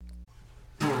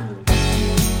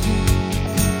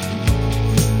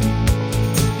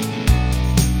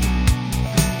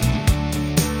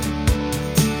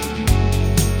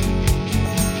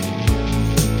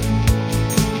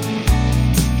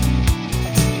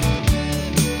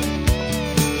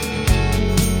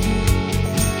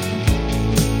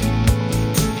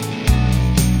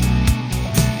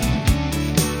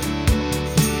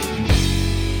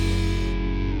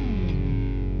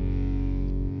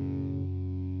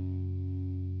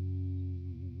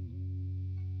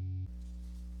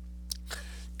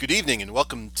Good evening and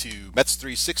welcome to Mets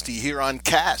 360 here on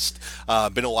Cast.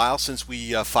 Been a while since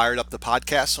we fired up the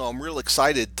podcast, so I'm real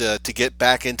excited to get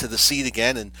back into the seat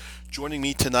again. And joining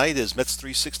me tonight is Mets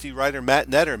 360 writer Matt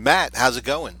Netter. Matt, how's it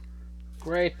going?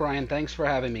 Great, Brian. Thanks for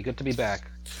having me. Good to be back.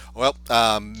 Well,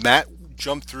 Matt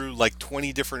jumped through like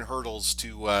 20 different hurdles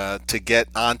to get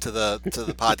onto the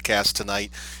podcast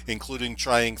tonight, including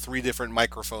trying three different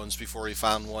microphones before he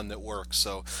found one that works.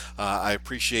 So I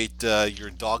appreciate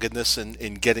your doggedness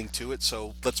in getting to it.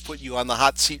 So let's put you on the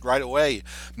hot seat right away,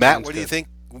 Matt. Sounds What do you good. think?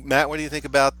 Matt, what do you think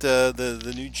about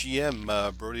the new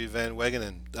GM, Brody Van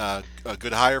Wegenen? A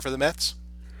good hire for the Mets?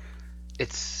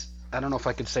 I don't know if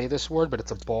I could say this word, but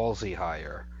it's a ballsy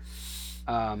hire.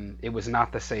 It was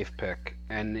not the safe pick,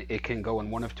 and it can go in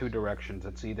one of two directions.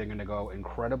 It's either going to go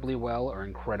incredibly well or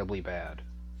incredibly bad.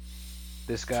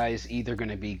 This guy's either going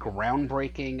to be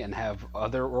groundbreaking and have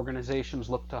other organizations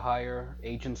look to hire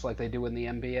agents like they do in the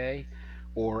NBA,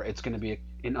 or it's going to be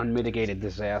an unmitigated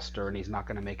disaster and he's not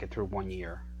going to make it through 1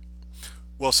 year.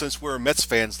 Well, since we're Mets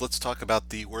fans, let's talk about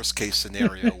the worst case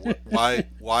scenario.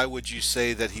 Why would you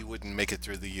say that he wouldn't make it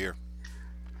through the year?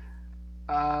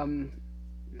 Um,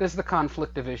 there's the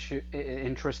conflict of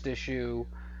interest issue.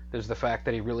 There's the fact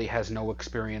that he really has no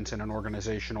experience in an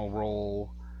organizational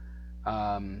role.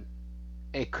 Um,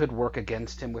 it could work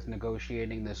against him with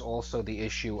negotiating. There's also the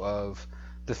issue of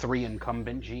the three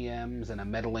incumbent GMs and a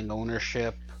meddling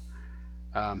ownership.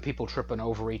 People tripping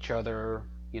over each other.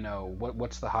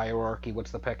 What's the hierarchy?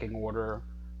 What's the pecking order?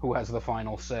 Who has the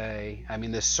final say? I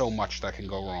mean, there's so much that can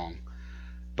go wrong.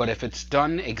 But if it's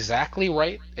done exactly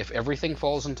right, if everything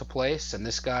falls into place and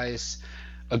this guy's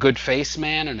a good face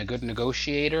man and a good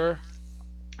negotiator,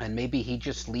 and maybe he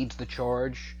just leads the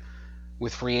charge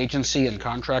with free agency and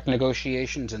contract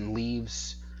negotiations and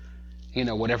leaves,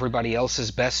 what everybody else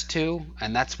is best to,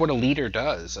 and that's what a leader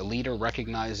does. A leader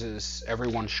recognizes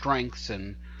everyone's strengths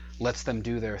and lets them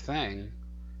do their thing.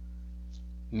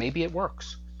 Maybe it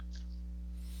works.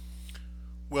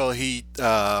 Well, he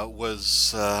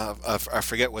was, I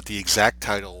forget what the exact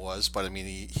title was, but I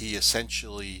mean, he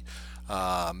essentially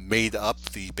made up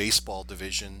the baseball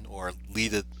division or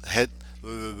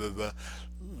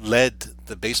led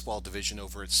the baseball division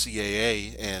over at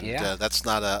CAA, and Yeah. that's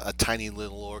not a tiny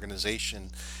little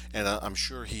organization. And I'm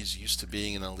sure he's used to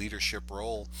being in a leadership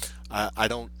role. I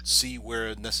don't see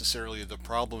where necessarily the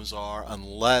problems are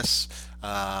unless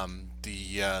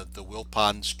the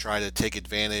Wilpons try to take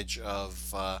advantage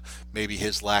of maybe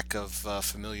his lack of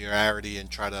familiarity and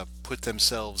try to put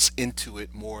themselves into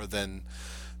it more than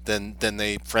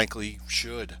they frankly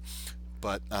should.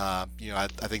 But I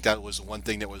think that was one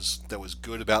thing that was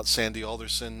good about Sandy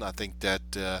Alderson. I think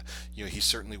that he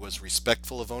certainly was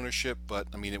respectful of ownership, but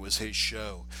I mean it was his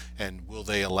show, and will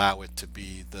they allow it to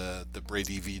be the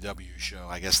Brady VW show?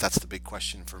 I guess that's the big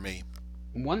question for me.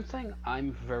 One thing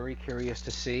I'm very curious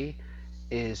to see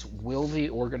is will the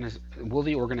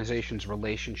organization's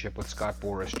relationship with Scott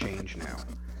Boras change now?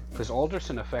 Because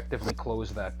Alderson effectively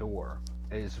closed that door.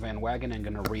 Is Van Wagenen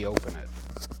going to reopen it?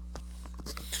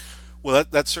 Well,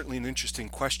 that's certainly an interesting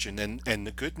question, and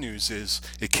the good news is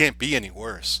it can't be any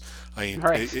worse. I mean, it,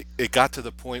 Right. it, it got to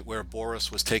the point where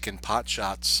Boris was taking pot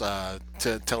shots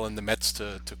to telling the Mets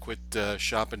to quit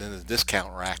shopping in the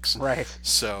discount racks. Right.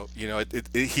 So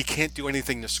he can't do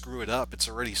anything to screw it up. It's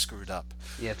already screwed up.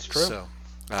 Yeah, it's true. So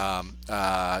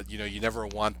you never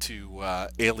want to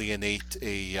alienate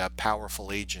a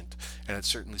powerful agent, and it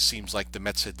certainly seems like the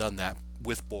Mets had done that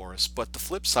with Boris. But the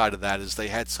flip side of that is they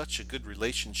had such a good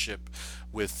relationship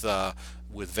with Van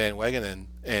Wegenen,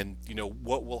 and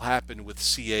what will happen with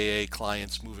CAA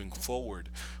clients moving forward?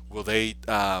 Will the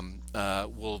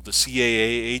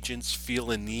CAA agents feel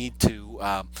a need to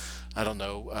I don't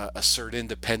know assert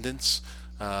independence?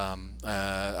 I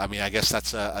mean, I guess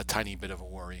that's a tiny bit of a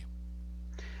worry.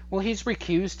 Well, he's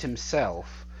recused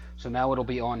himself, so now it'll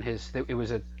be on his. It was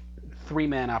a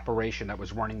three-man operation that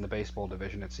was running the baseball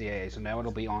division at CAA, so now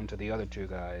it'll be on to the other two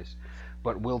guys.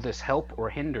 But will this help or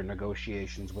hinder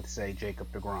negotiations with, say,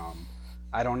 Jacob DeGrom?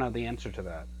 I don't know the answer to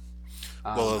that.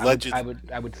 Well,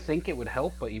 I would think it would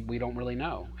help, but we don't really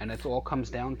know, and it all comes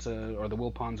down to, are the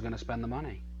Wilpons going to spend the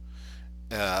money?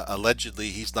 allegedly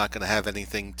he's not going to have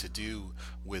anything to do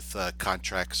with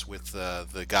contracts with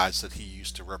the guys that he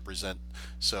used to represent.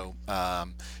 So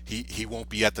he won't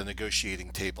be at the negotiating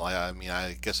table. I mean,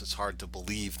 I guess it's hard to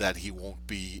believe that he won't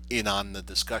be in on the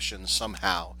discussion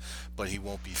somehow, but he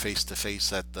won't be face to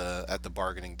face at the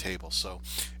bargaining table. So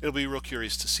it'll be real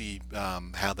curious to see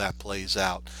how that plays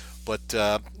out. But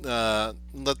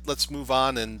let's move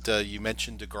on. And you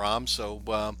mentioned DeGrom, so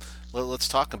let's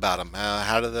talk about him.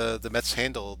 How do the Mets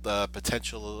handle the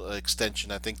potential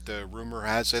extension? I think the rumor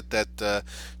has it that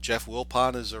Jeff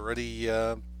Wilpon is already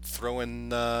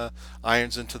throwing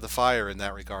irons into the fire in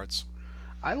that regards.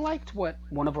 I liked what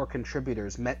one of our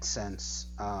contributors, MetSense,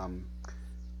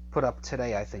 put up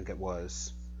today. I think it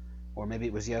was, or maybe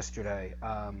it was yesterday,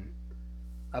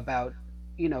 about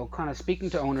kind of speaking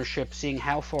to ownership, seeing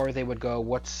how far they would go,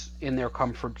 what's in their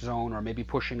comfort zone, or maybe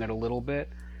pushing it a little bit,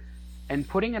 and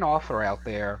putting an offer out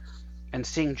there and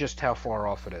seeing just how far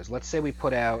off it is. Let's say we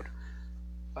put out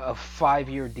a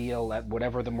 5-year deal at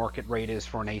whatever the market rate is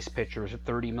for an ace pitcher. Is it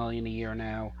 30 million a year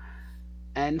now?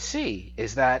 And see,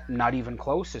 is that not even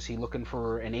close? Is he looking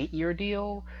for an 8-year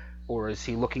deal? Or is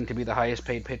he looking to be the highest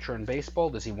paid pitcher in baseball?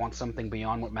 Does he want something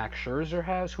beyond what Max Scherzer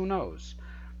has? Who knows?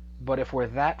 But if we're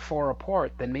that far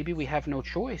apart, then maybe we have no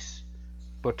choice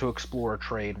but to explore a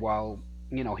trade while,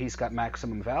 he's got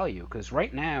maximum value. Because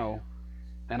right now,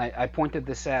 and I pointed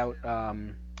this out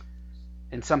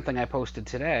in something I posted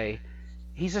today,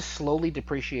 he's a slowly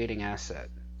depreciating asset.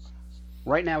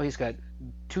 Right now, he's got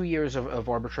 2 years of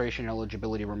arbitration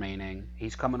eligibility remaining.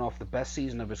 He's coming off the best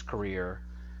season of his career.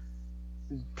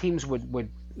 Teams would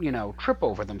trip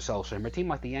over themselves for him. A team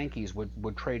like the Yankees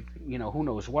would trade who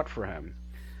knows what for him.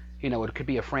 It could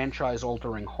be a franchise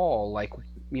altering haul, like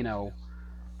you know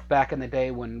back in the day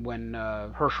when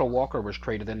Herschel Walker was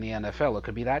traded in the NFL. It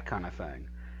could be that kind of thing.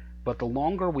 But the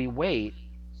longer we wait,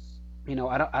 I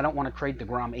don't want to trade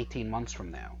DeGrom 18 months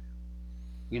from now.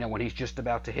 When he's just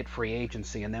about to hit free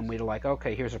agency, and then we're like,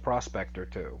 okay, here's a prospect or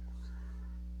two.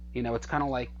 It's kind of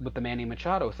like with the Manny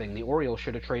Machado thing. The Orioles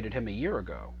should have traded him a year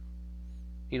ago.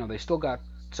 They still got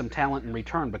some talent in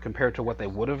return, but compared to what they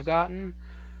would have gotten,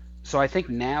 so I think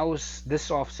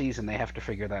this off season they have to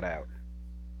figure that out.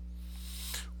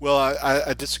 Well,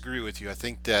 I disagree with you. I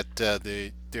think that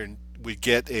they would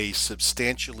get a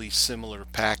substantially similar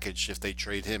package if they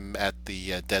trade him at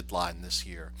the deadline this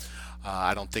year.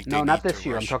 I don't think they No, not need to this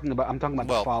year. I'm rush. talking about I'm talking about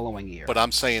the Well, following but year.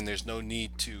 I'm saying there's no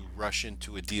need to rush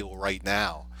into a deal right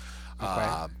now.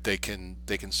 Okay. They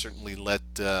can certainly let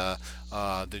the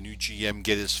new GM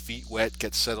get his feet wet,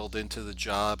 get settled into the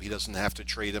job. He doesn't have to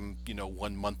trade him,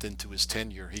 1 month into his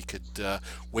tenure. He could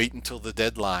wait until the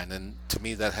deadline, and to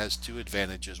me, that has two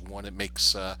advantages. One, it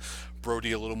makes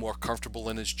Brody a little more comfortable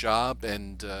in his job,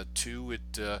 and two,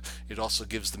 it also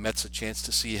gives the Mets a chance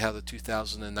to see how the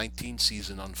 2019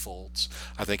 season unfolds.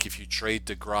 I think if you trade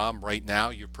DeGrom right now,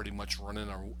 you're pretty much running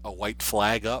a white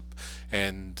flag up,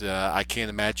 and I can't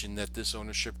imagine that this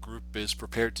ownership group is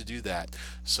prepared to do that.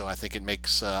 So I think it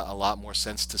makes a lot more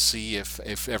sense to see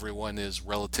if everyone is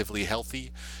relatively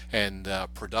healthy and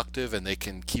productive, and they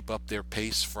can keep up their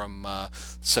pace from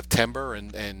September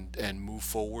and move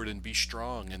forward and be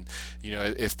strong. And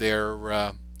if they're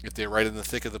right in the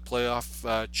thick of the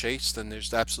playoff chase, then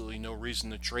there's absolutely no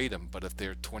reason to trade them. But if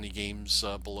they're 20 games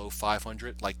below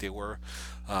 500, like they were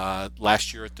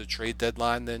last year at the trade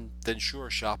deadline, then sure,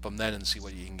 shop them then and see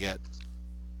what you can get.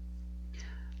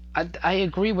 I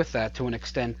agree with that to an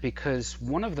extent because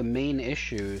one of the main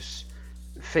issues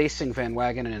facing Van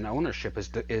Wagenen and ownership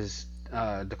is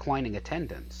declining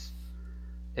attendance.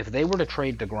 If they were to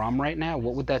trade Degrom right now,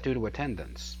 what would that do to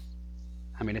attendance?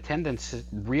 I mean, attendance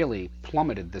really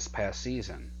plummeted this past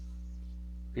season.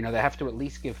 They have to at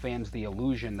least give fans the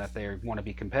illusion that they want to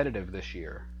be competitive this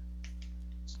year.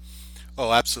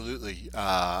 Oh, absolutely.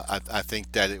 I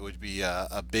think that it would be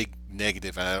a big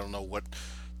negative, and I don't know what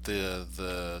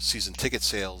the season ticket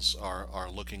sales are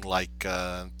looking like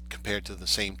compared to the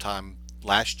same time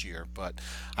last year, but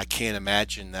I can't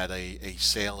imagine that a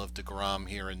sale of DeGrom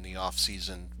here in the off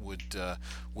season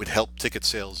would help ticket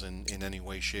sales in any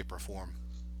way, shape, or form.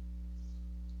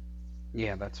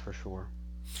 Yeah, that's for sure.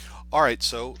 All right,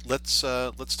 so let's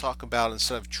talk about,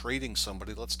 instead of trading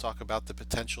somebody, let's talk about the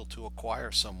potential to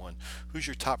acquire someone. Who's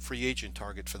your top free agent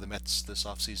target for the Mets this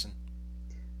offseason?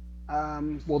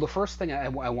 Well, the first thing I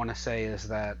want to say is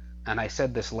that, and I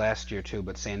said this last year too,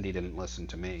 but Sandy didn't listen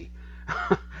to me.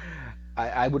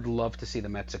 I would love to see the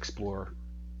Mets explore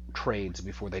trades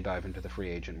before they dive into the free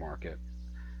agent market.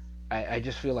 I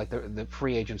just feel like the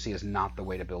free agency is not the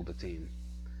way to build a team.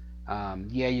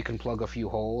 Yeah, you can plug a few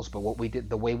holes, but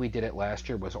the way we did it last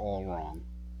year was all wrong.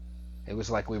 It was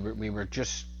like we were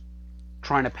just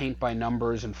trying to paint by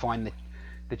numbers and find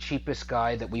the cheapest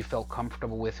guy that we felt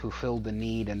comfortable with who filled the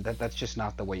need, and that's just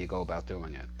not the way you go about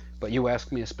doing it. But you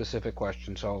asked me a specific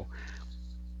question, so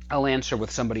I'll answer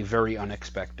with somebody very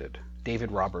unexpected.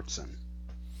 David Robertson.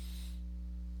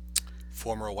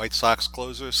 former White Sox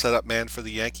closer, setup man for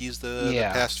the Yankees the Yeah,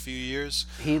 past few years.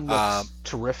 he Um, looks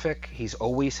terrific. He's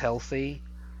always healthy.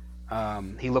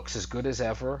 He looks as good as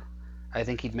ever. I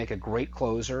think he'd make a great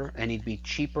closer, and he'd be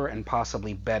cheaper and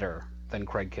possibly better than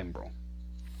Craig Kimbrell.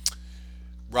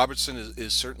 Robertson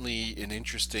is certainly an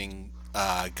interesting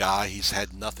guy. He's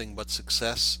had nothing but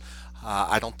success.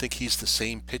 I don't think he's the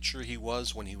same pitcher he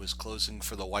was when he was closing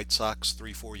for the White Sox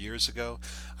 3, 4 years ago.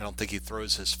 I don't think he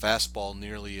throws his fastball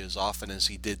nearly as often as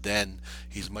he did then.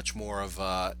 He's much more of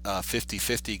a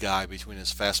 50-50 guy between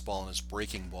his fastball and his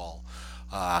breaking ball.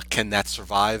 Can that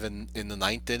survive in the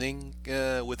ninth inning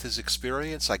with his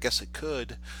experience? I guess it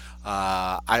could.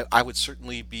 I would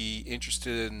certainly be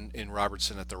interested in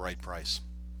Robertson at the right price.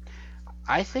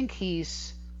 I think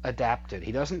he's adapted.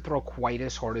 He doesn't throw quite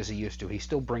as hard as he used to. He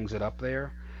still brings it up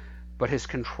there, but his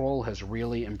control has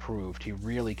really improved. He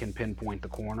really can pinpoint the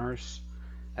corners,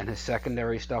 and his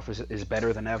secondary stuff is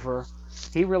better than ever.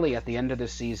 He really, at the end of the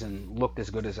season, looked as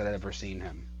good as I'd ever seen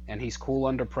him. And he's cool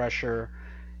under pressure.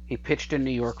 He pitched in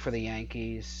New York for the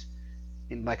Yankees.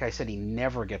 And like I said, he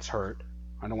never gets hurt.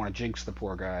 I don't want to jinx the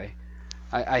poor guy.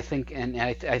 I think, and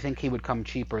I think he would come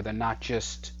cheaper than not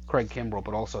just Craig Kimbrell,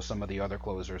 but also some of the other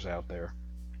closers out there.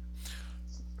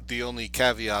 The only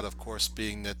caveat, of course,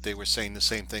 being that they were saying the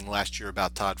same thing last year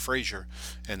about Todd Frazier,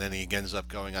 and then he ends up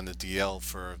going on the DL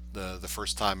for the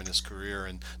first time in his career.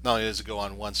 And not only does it go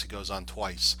on once, it goes on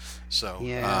twice. So,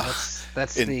 Yeah,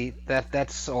 that's in the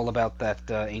that's all about that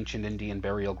ancient Indian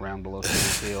burial ground below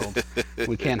Citi Field.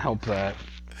 We can't help that.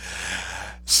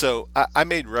 So I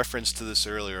made reference to this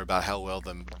earlier about how well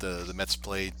the Mets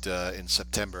played in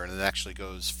September, and it actually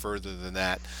goes further than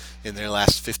that. In their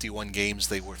last 51 games,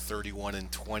 they were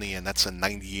 31-20, and that's a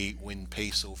 98 win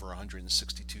pace over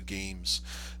 162 games.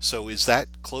 So is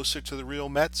that closer to the real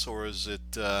Mets, or is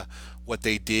it what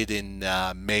they did in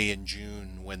May and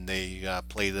June when they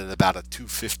played at about a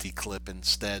 250 clip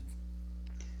instead?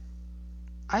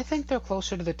 I think they're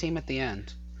closer to the team at the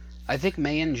end. I think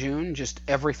May and June, just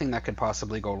everything that could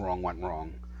possibly go wrong went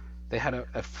wrong. They had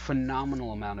a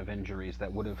phenomenal amount of injuries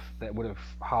that would have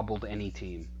hobbled any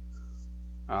team.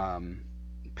 Um,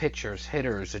 Pitchers,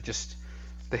 hitters, it just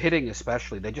the hitting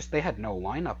especially. They had no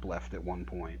lineup left at one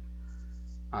point.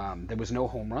 There was no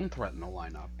home run threat in the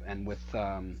lineup, and with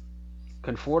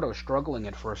Conforto struggling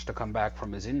at first to come back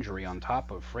from his injury, on top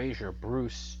of Frazier,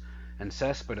 Bruce, and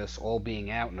Cespedes all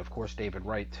being out, and of course David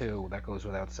Wright too. That goes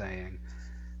without saying.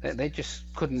 They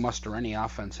just couldn't muster any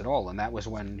offense at all, and that was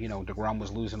when Degrom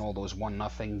was losing all those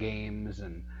 1-0 games,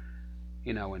 and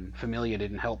and Familia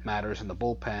didn't help matters in the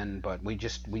bullpen. But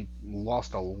we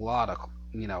lost a lot of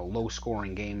low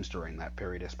scoring games during that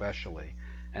period, especially.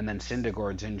 And then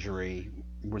Syndergaard's injury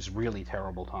was really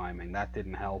terrible timing. That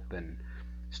didn't help, and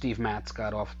Steve Matz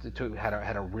got off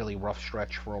had a really rough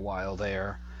stretch for a while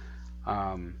there.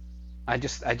 Um, I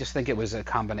just think it was a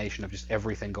combination of just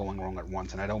everything going wrong at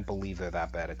once, and I don't believe they're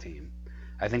that bad a team.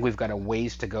 I think we've got a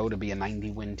ways to go to be a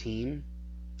 90-win team.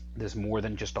 There's more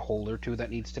than just a hole or two that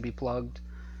needs to be plugged,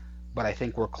 but I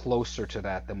think we're closer to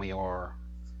that than we are,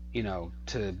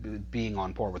 to being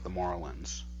on par with the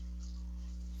Marlins.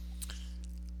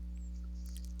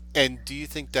 And do you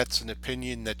think that's an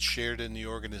opinion that's shared in the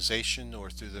organization or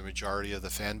through the majority of the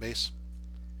fan base?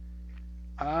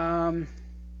 Um,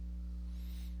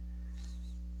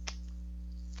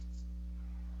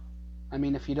 I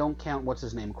mean, if you don't count what's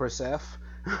his name, Chris F.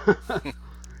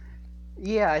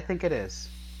 Yeah, I think it is.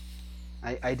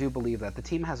 I do believe that the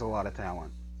team has a lot of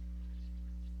talent.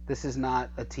 This is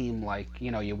not a team like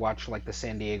you watch like the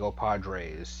San Diego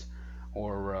Padres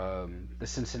or the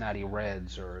Cincinnati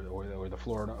Reds or the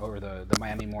Florida or the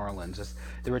Miami Marlins.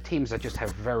 There are teams that just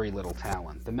have very little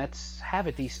talent. The Mets have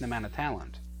a decent amount of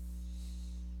talent.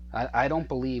 I don't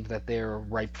believe that they're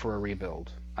ripe for a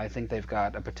rebuild. I think they've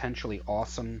got a potentially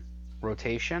awesome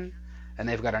rotation, and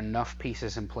they've got enough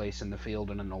pieces in place in the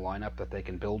field and in the lineup that they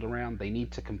can build around. They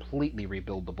need to completely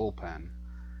rebuild the bullpen,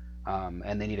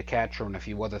 and they need a catcher and a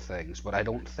few other things. But I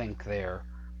don't think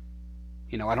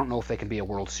I don't know if they can be a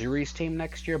World Series team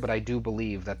next year, but I do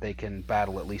believe that they can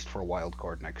battle at least for a wild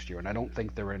card next year, and I don't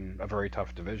think they're in a very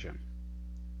tough division.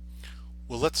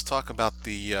 Well, let's talk about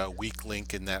the weak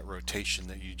link in that rotation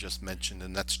that you just mentioned,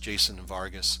 and that's Jason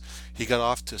Vargas. He got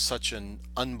off to such an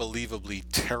unbelievably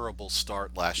terrible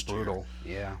start last year, Brutal,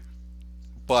 yeah.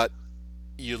 but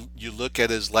you look at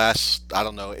his last, I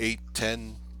don't know, 8,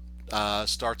 10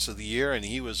 starts of the year, and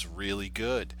he was really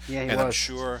good. Yeah, he And was.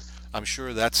 I'm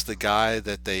sure that's the guy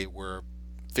that they were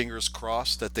fingers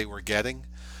crossed that they were getting.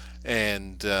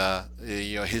 and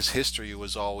his history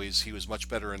was always he was much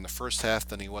better in the first half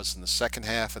than he was in the second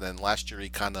half, and then last year he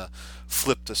kind of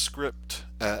flipped the script,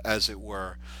 as it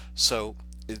were. So.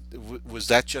 Was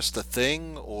that just a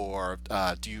thing, or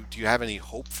do you have any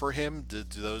hope for him? Do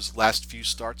those last few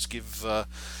starts give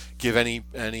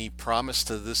any promise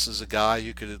to this as a guy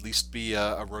who could at least be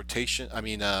a rotation? I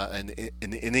mean, an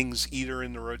innings eater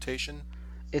in the rotation.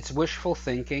 It's wishful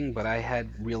thinking, but I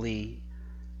had really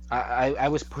I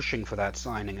was pushing for that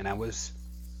signing, and I was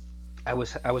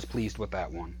pleased with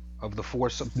that one. Of the four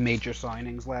major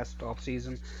signings last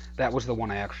offseason, that was the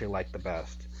one I actually liked the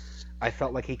best. I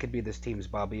felt like he could be this team's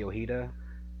Bobby Ojeda,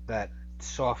 that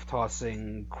soft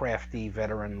tossing, crafty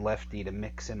veteran lefty to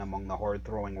mix in among the hard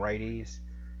throwing righties.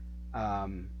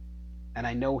 Um, and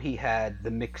I know he had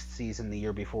the mixed season the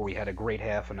year before. He had a great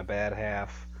half and a bad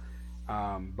half.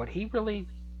 But he really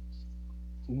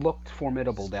looked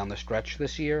formidable down the stretch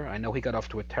this year. I know he got off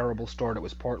to a terrible start. It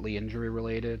was partly injury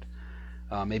related.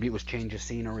 Maybe it was change of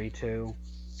scenery too.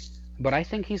 But I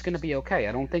think he's going to be okay.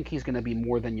 I don't think he's going to be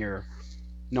more than your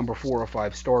number 4 or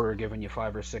 5 starter, giving you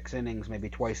 5 or 6 innings, maybe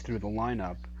twice through the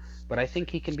lineup. But I think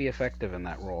he can be effective in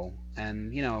that role.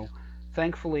 And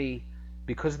thankfully,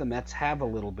 because the Mets have a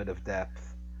little bit of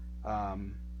depth,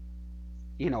 um,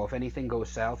 if anything goes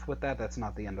south with that, that's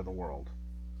not the end of the world.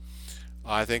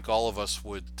 I think all of us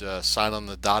would sign on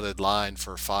the dotted line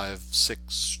for 5, 6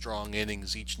 strong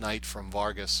innings each night from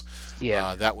Vargas.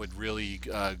 Yeah. That would really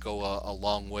go a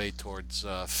long way towards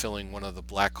filling one of the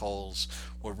black holes.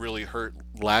 What really hurt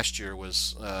last year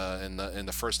was in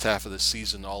the first half of the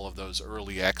season, all of those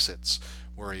early exits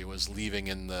where he was leaving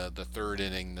in the third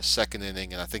inning, the second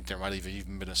inning, and I think there might have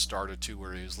even been a start or two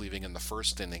where he was leaving in the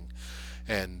first inning.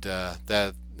 And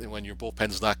that when your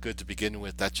bullpen's not good to begin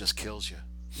with, that just kills you.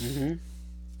 Hmm.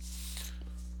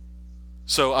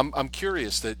 So I'm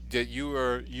curious that you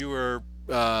were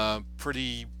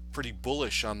pretty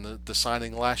bullish on the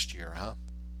signing last year, huh?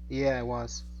 Yeah, I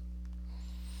was.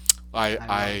 I I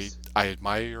I was. I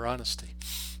admire your honesty.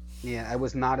 Yeah, I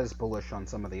was not as bullish on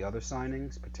some of the other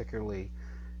signings, particularly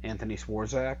Anthony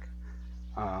Swarzak.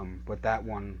 But that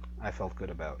one I felt good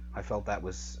about. I felt that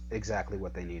was exactly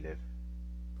what they needed.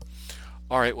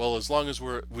 All right, well, as long as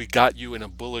we got you in a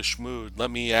bullish mood, let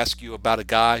me ask you about a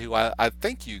guy who I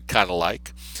think you kind of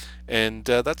like, and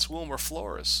that's Wilmer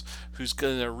Flores, who's got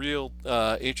in a real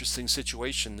interesting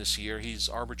situation this year. He's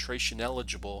arbitration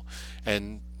eligible,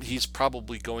 and he's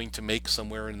probably going to make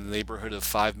somewhere in the neighborhood of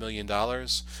 $5 million,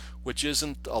 which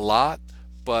isn't a lot,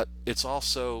 but it's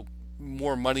also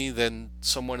more money than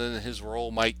someone in his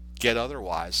role might get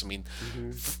otherwise. I mean,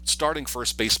 Hmm. starting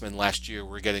first baseman last year,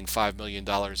 we're getting $5 million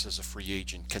as a free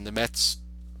agent. Can the Mets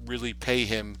really pay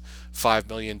him $5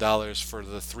 million for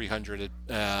the 300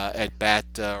 at bat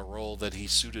role that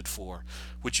he's suited for?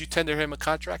 Would you tender him a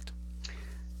contract?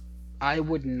 I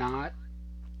would not.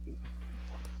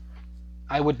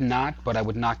 I would not, but I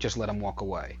would not just let him walk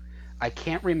away. I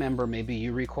can't remember. Maybe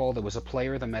you recall there was a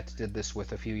player the Mets did this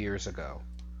with a few years ago,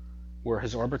 where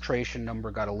his arbitration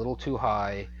number got a little too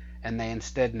high, and they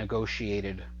instead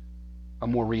negotiated a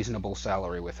more reasonable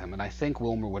salary with him. And I think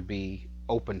Wilmer would be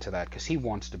open to that because he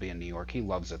wants to be in New York. He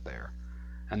loves it there,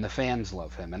 and the fans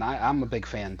love him. And I'm a big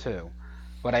fan too.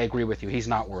 But I agree with you. He's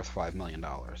not worth $5 million.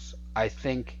 I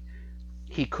think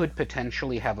he could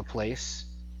potentially have a place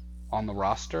on the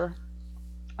roster.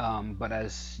 But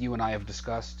as you and I have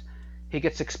discussed, he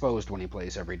gets exposed when he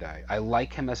plays every day. I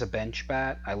like him as a bench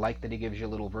bat. I like that he gives you a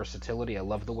little versatility. I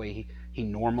love the way he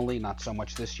normally, not so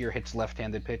much this year, hits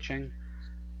left-handed pitching.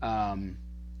 Um,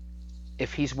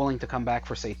 if he's willing to come back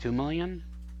for say 2 million,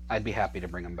 I'd be happy to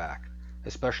bring him back.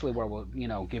 Especially where we're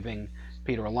giving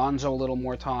Peter Alonso a little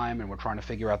more time, and we're trying to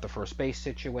figure out the first base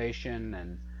situation,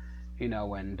 and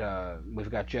we've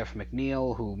got Jeff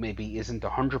McNeil, who maybe isn't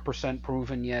 100%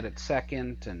 proven yet at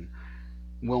second, and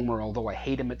Wilmer, although I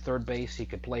hate him at third base, he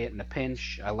could play it in a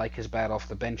pinch. I like his bat off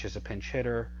the bench as a pinch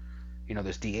hitter.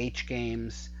 There's DH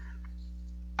games.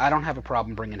 I don't have a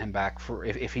problem bringing him back for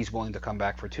if he's willing to come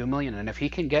back for 2 million, and if he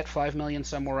can get 5 million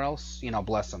somewhere else,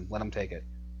 bless him, let him take it.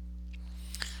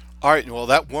 All right, well,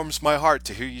 that warms my heart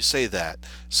to hear you say that.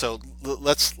 So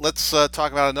let's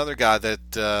talk about another guy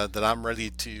that I'm ready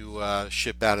to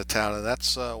ship out of town, and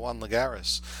that's Juan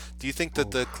Lagares. Do you think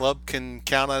that the Oof. club can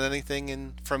count on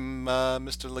anything from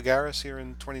Mr. Lagares here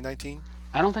in 2019?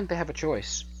 I don't think they have a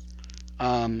choice.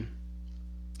 Um,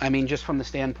 I mean, just from the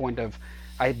standpoint of,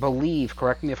 I believe,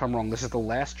 correct me if I'm wrong, this is the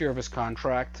last year of his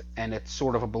contract, and it's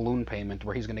sort of a balloon payment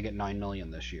where he's going to get 9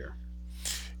 million this year.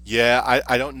 Yeah,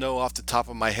 I don't know off the top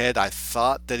of my head. I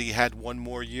thought that he had one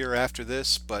more year after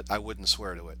this, but I wouldn't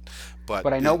swear to it. But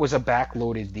But I know it was a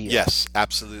backloaded deal. yes,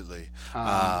 absolutely.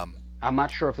 Um, Um, I'm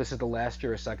not sure if this is the last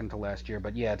year or second to last year,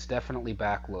 but yeah, it's definitely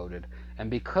backloaded. And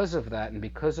because of that, and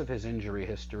because of his injury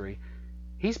history,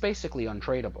 he's basically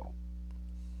untradeable.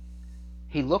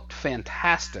 He looked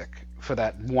fantastic for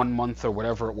that 1 month or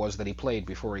whatever it was that he played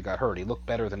before he got hurt. He looked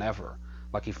better than ever.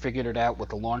 Like he figured it out with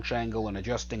the launch angle and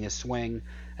adjusting his swing,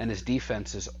 and his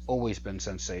defense has always been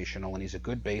sensational. And he's a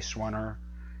good base runner,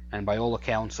 and by all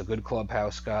accounts, a good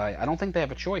clubhouse guy. I don't think they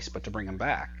have a choice but to bring him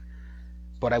back.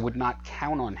 But I would not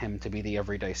count on him to be the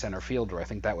everyday center fielder. I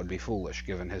think that would be foolish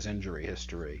given his injury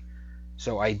history.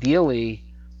 So ideally,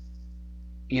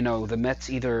 the Mets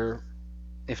either,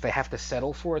 if they have to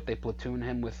settle for it, they platoon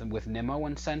him with Nimmo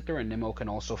in center, and Nimmo can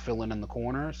also fill in the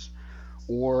corners,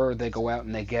 or they go out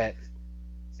and they get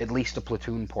at least a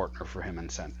platoon partner for him in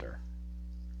center.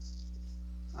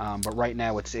 But right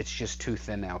now, it's just too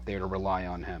thin out there to rely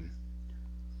on him.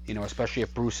 Especially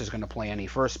if Bruce is going to play any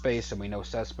first base, and we know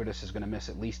Cespedes is going to miss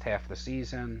at least half the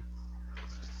season.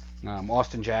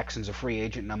 Austin Jackson's a free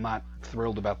agent, and I'm not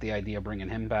thrilled about the idea of bringing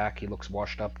him back. He looks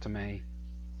washed up to me.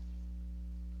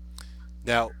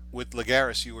 Now, with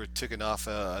Lagares, you were ticking off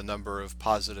a number of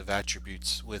positive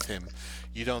attributes with him.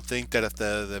 You don't think that if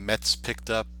the Mets picked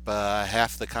up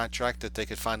half the contract that they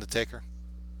could find a taker?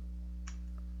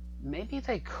 Maybe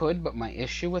they could, but my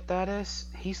issue with that is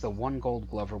he's the one Gold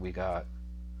Glover we got,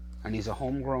 and he's a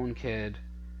homegrown kid.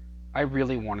 I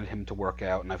really wanted him to work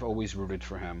out, and I've always rooted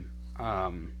for him.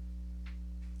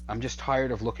 I'm just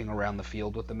tired of looking around the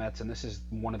field with the Mets, and this is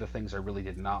one of the things I really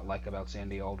did not like about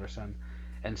Sandy Alderson.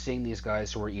 And seeing these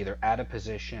guys who are either out of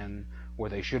position, or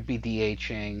they should be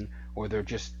DHing, or they're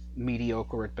just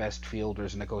mediocre at best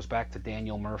fielders, and it goes back to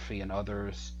Daniel Murphy and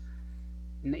others.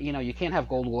 You can't have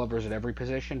Gold Glovers at every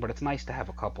position, but it's nice to have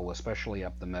a couple, especially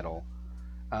up the middle.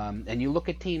 And you look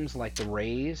at teams like the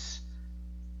Rays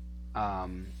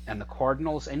and the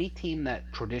Cardinals, any team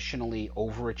that traditionally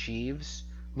overachieves,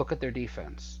 look at their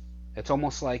defense. It's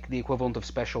almost like the equivalent of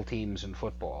special teams in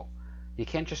football. You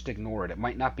can't just ignore it. It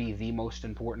might not be the most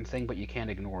important thing, but you can't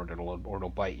ignore it, or it'll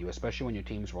bite you, especially when your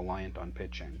team's reliant on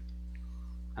pitching.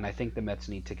 And I think the Mets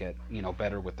need to get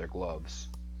better with their gloves.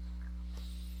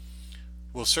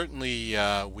 Well, certainly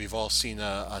we've all seen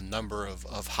a number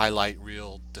of highlight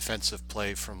reel defensive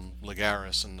play from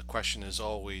Lagares, and the question is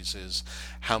always is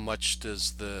how much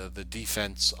does the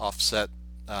defense offset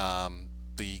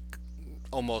the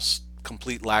almost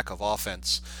complete lack of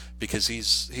offense because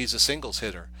he's a singles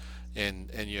hitter. And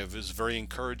it was very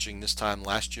encouraging this time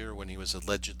last year when he was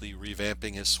allegedly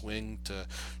revamping his swing to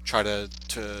try to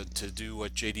do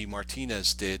what JD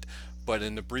Martinez did. But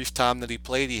in the brief time that he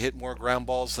played, he hit more ground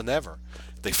balls than ever.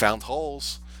 They found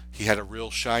holes. He had a real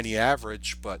shiny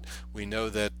average, but we know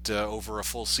that over a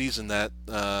full season that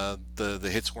the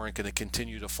hits weren't going to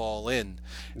continue to fall in,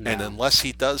 and No. unless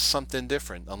he does something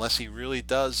different, unless he really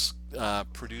does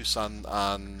produce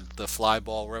on the fly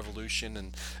ball revolution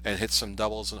and hit some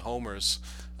doubles and homers,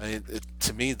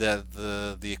 to me that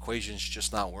the equation's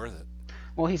just not worth it.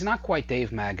 Well, he's not quite Dave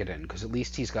Magadan because at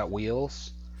least he's got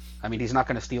wheels. I mean, he's not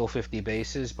going to steal 50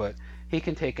 bases, but he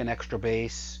can take an extra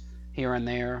base here and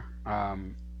there.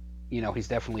 He's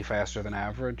definitely faster than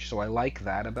average, so I like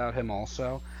that about him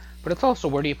also. But it's also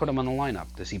where do you put him in the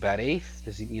lineup? Does he bat eighth?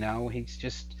 Does he,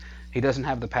 he doesn't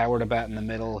have the power to bat in the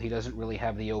middle. He doesn't really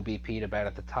have the OBP to bat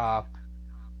at the top.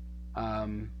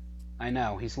 Um, I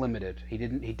know he's limited. He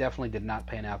definitely did not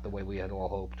pan out the way we had all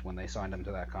hoped when they signed him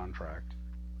to that contract.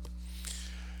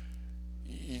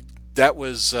 That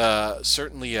was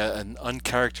certainly an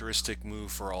uncharacteristic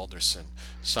move for Alderson.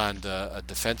 Signed a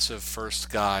defensive first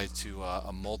guy to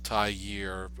a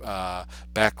multi-year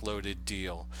backloaded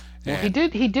deal, Well, he and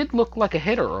did. He did look like a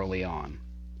hitter early on.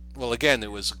 well, again,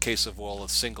 it was a case of all the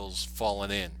singles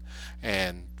falling in,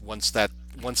 and once that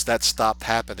stopped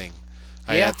happening,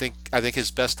 I Yeah. think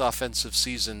his best offensive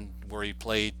season where he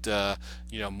played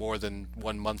more than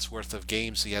 1 month's worth of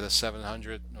games, he had a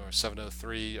 700 or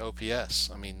 703 OPS.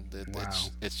 I mean,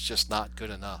 Wow. it's just not good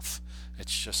enough.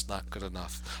 It's just not good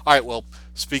enough. All right, well,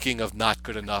 speaking of not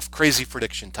good enough, crazy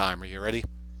prediction time. Are you ready?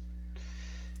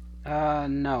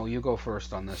 No, you go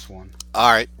first on this one.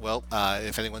 All right. Well,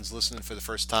 if anyone's listening for the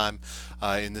first time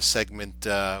in this segment,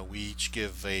 we each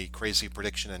give a crazy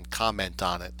prediction and comment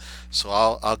on it. So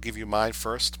I'll give you mine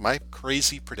first. My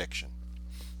crazy prediction,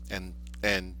 and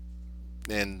and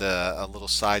a little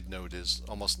side note is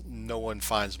almost no one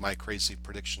finds my crazy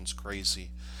predictions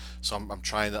crazy, So I'm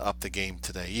trying to up the game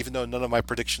today. Even though none of my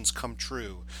predictions come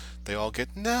true, they all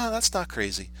get, no, that's not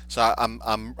crazy. So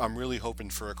I'm really hoping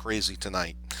for a crazy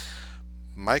tonight.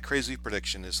 My crazy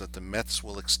prediction is that the Mets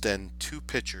will extend two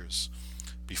pitchers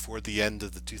before the end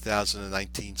of the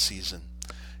 2019 season,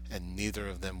 and neither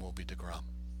of them will be DeGrom.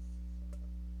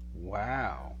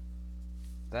 Wow,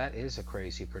 that is a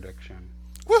crazy prediction.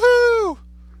 Woohoo!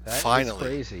 That is Finally,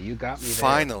 crazy. You got me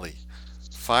there. finally,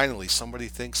 finally, somebody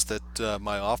thinks that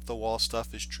my off the wall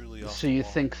stuff is truly off So the you wall.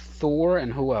 think Thor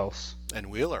and who else? And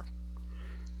Wheeler.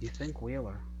 You think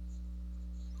Wheeler?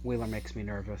 Wheeler makes me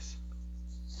nervous.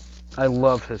 I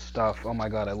love his stuff. Oh my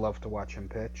god, I love to watch him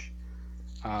pitch.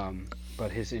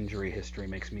 But his injury history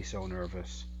makes me so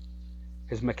nervous.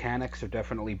 His mechanics are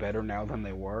definitely better now than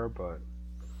they were, but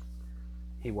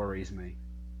he worries me.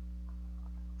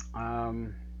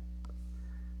 Um,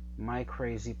 my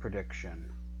crazy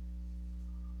prediction: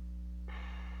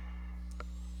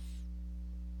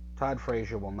 Todd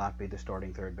Frazier will not be the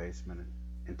starting third baseman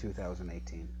in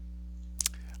 2018.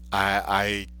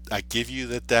 I give you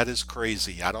that that is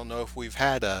crazy. I don't know if we've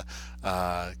had a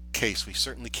case. We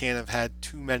certainly can't have had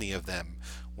too many of them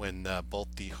when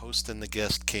both the host and the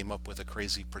guest came up with a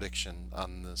crazy prediction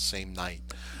on the same night.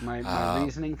 My Uh,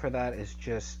 reasoning for that is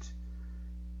just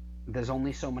there's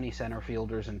only so many center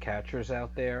fielders and catchers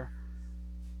out there,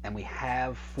 and we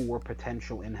have four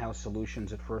potential in-house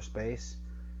solutions at first base.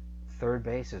 Third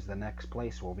base is the next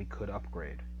place where we could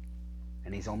upgrade,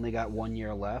 and he's only got 1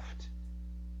 year left,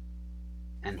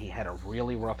 and he had a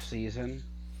really rough season,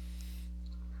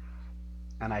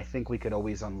 and I think we could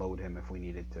always unload him if we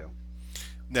needed to.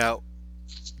 Now,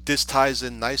 this ties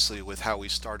in nicely with how we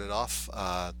started off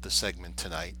the segment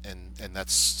tonight, and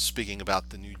that's speaking about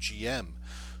the new GM,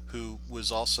 who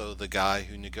was also the guy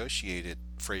who negotiated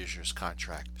Frazier's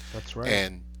contract. That's right.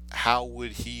 And how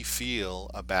would he feel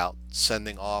about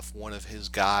sending off one of his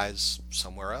guys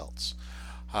somewhere else?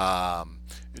 Um,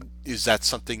 is that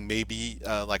something maybe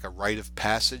like a rite of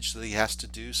passage that he has to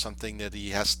do? Something that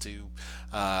he has to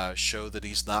show that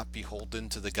he's not beholden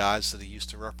to the guys that he used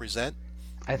to represent?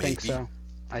 I think Maybe, so.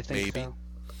 I think maybe. so.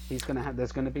 He's gonna have.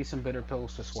 There's gonna be some bitter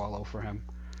pills to swallow for him.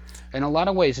 In a lot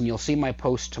of ways, and you'll see my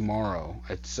post tomorrow.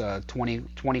 It's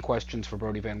 20 questions for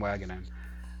Brody Van Wagenen.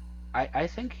 I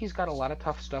think he's got a lot of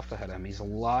tough stuff ahead of him. He's a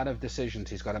lot of decisions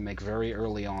he's got to make very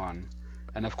early on.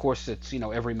 And of course, it's,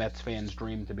 every Mets fan's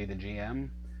dream to be the GM.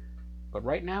 But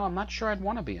right now, I'm not sure I'd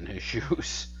want to be in his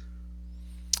shoes.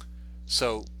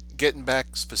 So, getting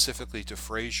back specifically to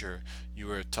Frazier, you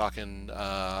were talking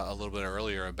a little bit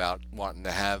earlier about wanting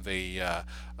to have a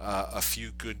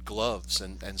few good gloves,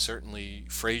 and certainly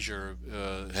Frazier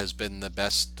has been the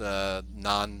best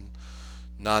non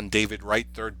David Wright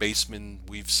third baseman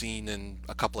we've seen in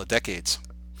a couple of decades.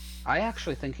 I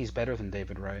actually think he's better than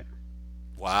David Wright.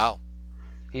 Wow.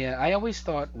 Yeah, I always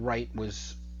thought Wright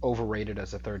was overrated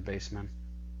as a third baseman.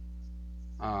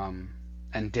 Um,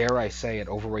 and dare I say it,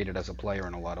 overrated as a player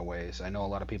in a lot of ways. I know a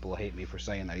lot of people hate me for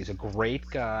saying that. He's a great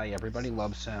guy. Everybody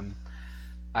loves him.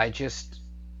 I just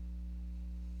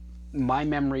my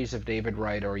memories of David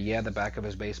Wright are, yeah, the back of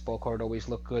his baseball card always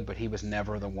looked good, but he was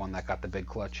never the one that got the big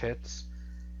clutch hits.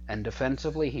 And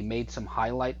defensively, he made some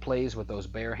highlight plays with those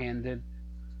barehanded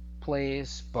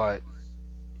plays, but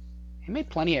he made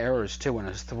plenty of errors too in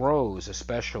his throws,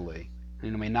 especially. I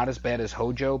mean, not as bad as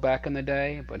Hojo back in the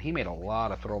day, but he made a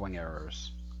lot of throwing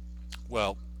errors.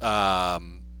 Well,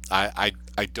 I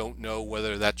don't know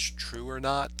whether that's true or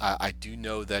not. I do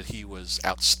know that he was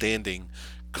outstanding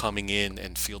coming in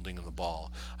and fielding the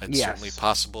ball. It's certainly Yes,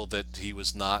 possible that he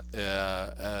was not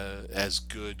as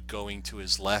good going to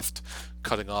his left,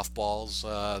 cutting off balls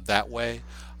that way.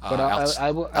 but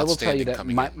I will tell you Outstanding that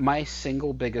coming in. my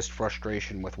single biggest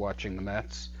frustration with watching the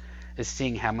Mets is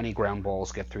seeing how many ground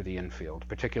balls get through the infield,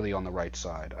 particularly on the right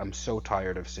side. I'm so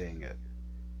tired of seeing it.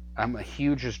 I'm a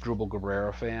huge Asdrubal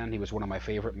Guerrero fan. He was one of my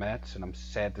favorite Mets, and I'm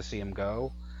sad to see him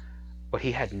go. But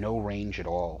he had no range at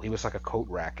all. He was like a coat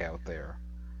rack out there.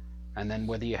 And then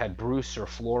whether you had Bruce or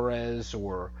Flores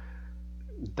or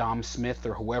Dom Smith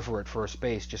or whoever at first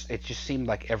base, it just seemed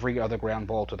like every other ground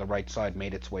ball to the right side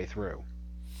made its way through.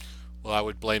 Well, I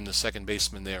would blame the second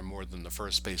baseman there more than the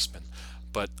first baseman.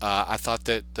 But I thought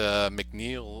that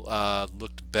McNeil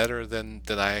looked better than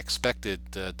I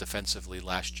expected defensively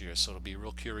last year. So it'll be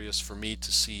real curious for me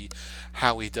to see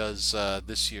how he does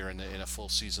this year in a full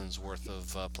season's worth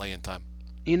of playing time.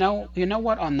 You know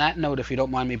what? On that note, if you don't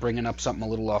mind me bringing up something a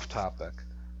little off topic,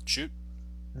 Shoot.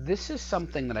 this is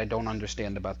something that I don't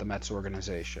understand about the Mets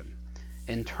organization.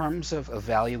 In terms of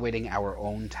evaluating our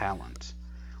own talent,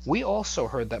 we also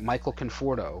heard that Michael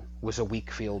Conforto was a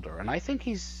weak fielder, and I think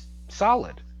he's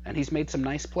solid. and he's made some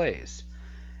nice plays.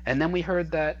 And then we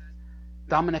heard that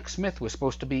Dominic Smith was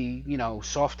supposed to be,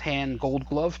 soft hand gold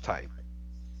glove type.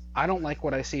 I don't like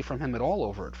what I see from him at all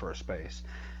over at first base.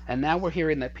 And now we're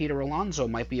hearing that Peter Alonso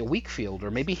might be a weak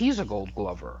fielder. Maybe he's a gold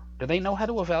glover. Do they know how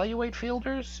to evaluate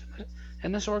fielders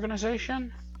in this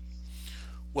organization?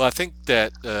 Well, I think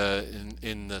that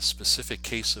in the specific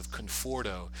case of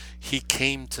Conforto, he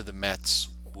came to the Mets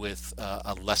with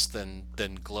a less than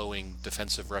glowing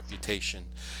defensive reputation,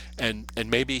 and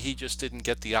maybe he just didn't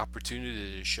get the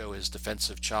opportunity to show his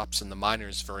defensive chops in the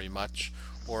minors very much,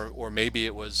 or maybe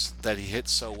it was that he hit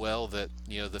so well that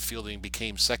the fielding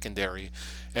became secondary,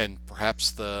 and perhaps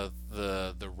the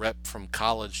rep from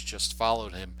college just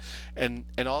followed him, and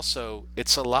also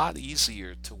it's a lot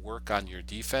easier to work on your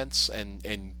defense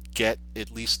and get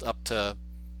at least up to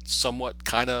somewhat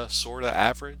kind of sort of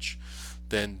average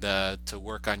than to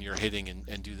work on your hitting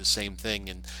and do the same thing.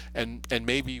 And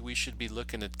maybe we should be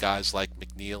looking at guys like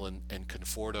McNeil and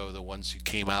Conforto, the ones who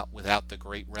came out without the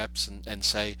great reps, and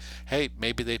say, hey,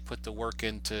 maybe they put the work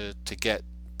in to get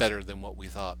better than what we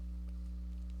thought.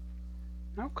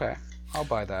 Okay, I'll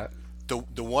buy that.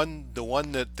 The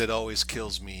one that always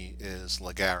kills me is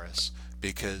Lagares,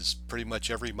 because pretty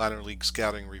much every minor league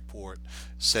scouting report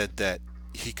said that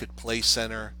he could play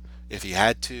center if he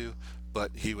had to,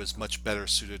 but he was much better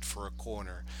suited for a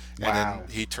corner. And then Wow.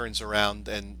 he turns around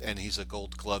and he's a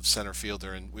gold glove center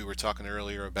fielder. And we were talking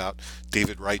earlier about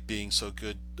David Wright being so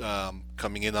good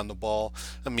coming in on the ball.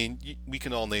 I mean, we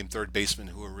can all name third basemen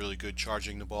who are really good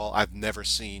charging the ball. I'm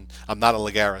not a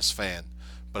Lagares fan,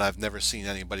 but I've never seen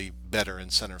anybody better in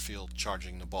center field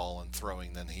charging the ball and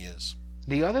throwing than he is.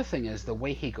 The other thing is the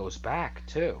way he goes back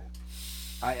too.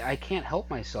 I can't help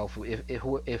myself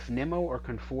if Nimmo or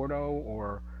Conforto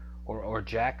or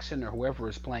Jackson or whoever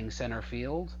is playing center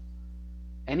field,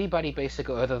 anybody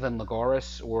basically other than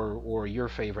Lagares or your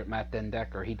favorite Matt Den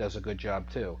Decker, he does a good job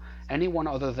too. Anyone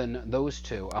other than those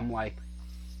two, I'm like,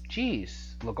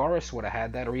 geez, Lagares would have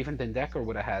had that, or even Den Decker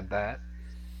would have had that.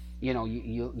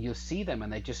 You see them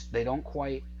and they don't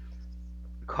quite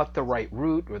cut the right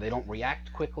route, or they don't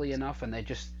react quickly enough, and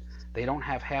they don't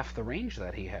have half the range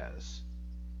that he has.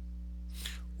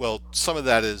 Well, some of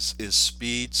that is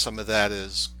speed. Some of that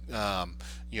is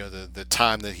the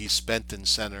time that he spent in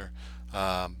center.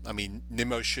 I mean,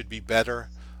 Nimmo should be better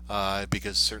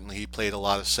because certainly he played a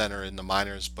lot of center in the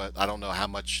minors, but I don't know how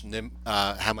much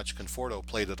Conforto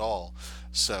played at all.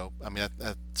 So I mean,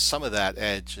 some of that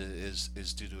edge is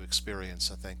due to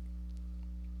experience, I think.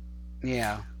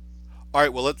 Yeah, All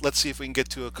right, well, let's see if we can get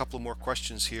to a couple more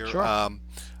questions here. sure.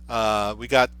 We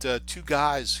got two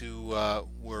guys who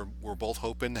we're both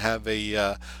hoping have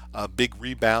a big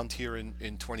rebound here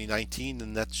in 2019,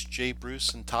 and that's Jay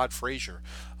Bruce and Todd Frazier.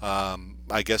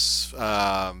 I guess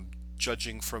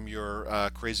judging from your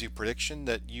crazy prediction,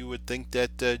 that you would think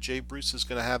that Jay Bruce is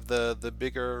going to have the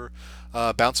bigger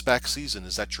bounce back season.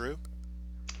 Is that true?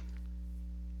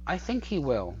 I think he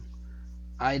will.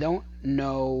 I don't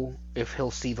know if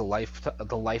he'll see the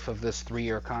life of this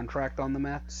 3-year contract on the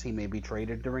Mets. He may be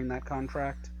traded during that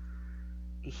contract.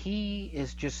 He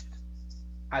is just,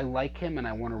 I like him and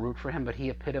I want to root for him, but he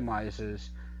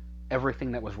epitomizes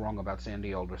everything that was wrong about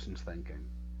Sandy Alderson's thinking.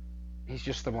 He's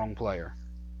just the wrong player.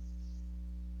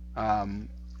 Um,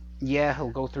 yeah, he'll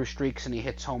go through streaks and he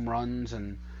hits home runs,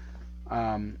 and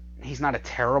he's not a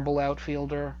terrible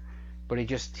outfielder, but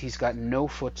he's got no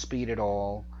foot speed at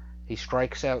all. He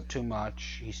strikes out too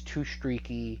much. He's too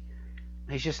streaky.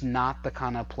 He's just not the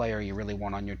kind of player you really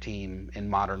want on your team in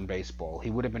modern baseball.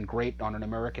 He would have been great on an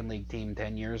American League team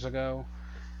 10 years ago,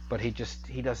 but he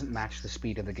doesn't match the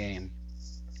speed of the game.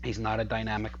 He's not a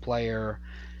dynamic player.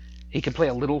 He can play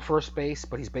a little first base,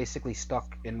 but he's basically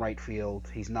stuck in right field.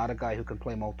 He's not a guy who can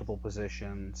play multiple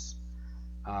positions.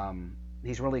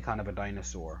 He's really kind of a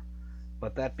dinosaur.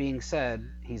 But that being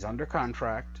said, he's under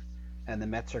contract, and the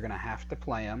Mets are going to have to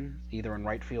play him either in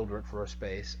right field or at first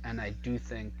base. And I do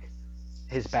think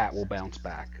his bat will bounce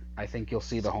back. I think you'll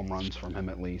see the home runs from him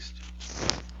at least.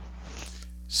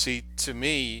 See, to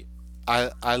me,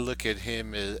 I look at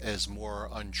him as more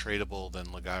untradeable than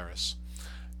Lagares,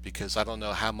 because I don't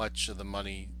know how much of the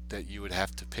money that you would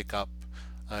have to pick up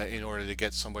in order to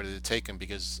get somebody to take him.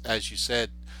 Because, as you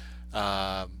said,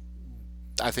 uh,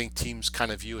 I think teams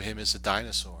kind of view him as a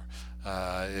dinosaur.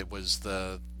 It was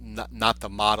not the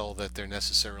model that they're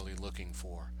necessarily looking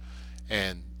for,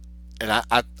 and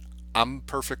I'm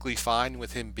perfectly fine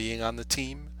with him being on the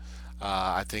team.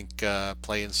 I think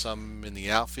playing some in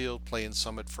the outfield, playing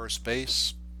some at first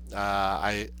base,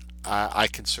 I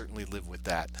can certainly live with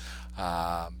that.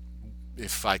 Um,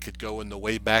 if I could go in the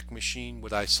Wayback Machine,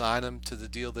 would I sign him to the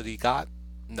deal that he got?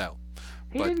 No.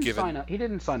 but given He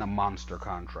didn't sign a monster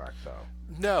contract though.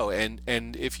 no, and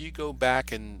if you go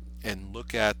back and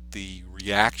look at the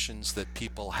reactions that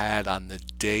people had on the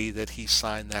day that he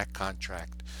signed that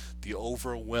contract, the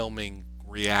overwhelming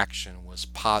reaction was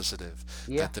positive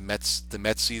Yeah. that the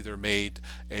Mets either made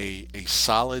a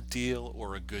solid deal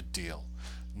or a good deal.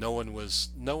 No one was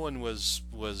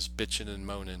bitching and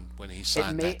moaning when he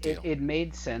signed that deal. It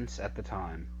made sense at the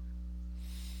time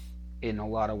in a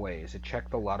lot of ways. It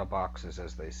checked a lot of boxes,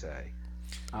 as they say.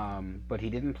 But he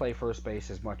didn't play first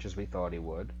base as much as we thought he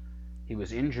would. He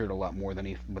was injured a lot more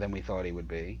than we thought he would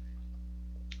be,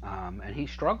 and he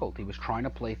struggled. He was trying to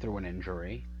play through an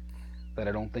injury that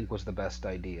I don't think was the best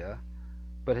idea.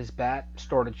 But his bat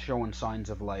started showing signs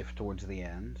of life towards the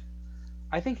end.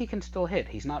 I think he can still hit.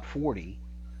 He's not 40.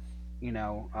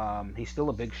 He's still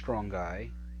a big, strong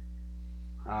guy.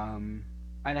 Um,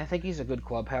 and I think he's a good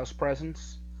clubhouse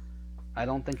presence. I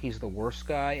don't think he's the worst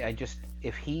guy.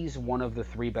 If he's one of the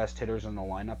three best hitters in the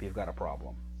lineup, you've got a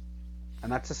problem.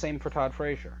 And that's the same for Todd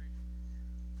Frazier.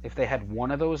 If they had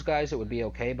one of those guys, it would be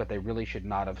okay, but they really should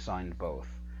not have signed both.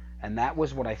 And that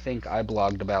was what I think I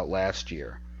blogged about last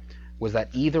year, was that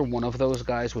either one of those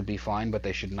guys would be fine, but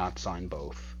they should not sign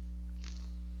both.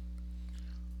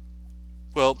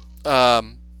 Well, I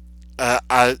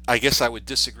guess I would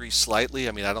disagree slightly.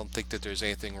 I mean, I don't think that there's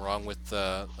anything wrong with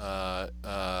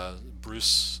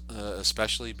Bruce,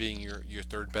 especially being your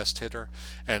third best hitter.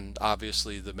 And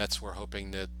obviously, the Mets were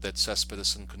hoping that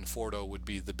Cespedes and Conforto would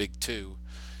be the big two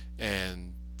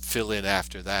and fill in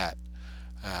after that.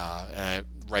 And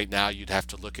right now, you'd have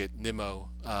to look at Nimmo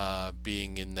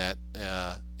being in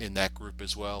that group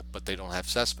as well, but they don't have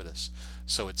Cespedes,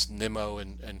 so it's Nimmo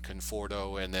and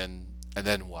Conforto, and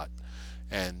then what?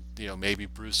 And maybe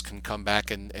Bruce can come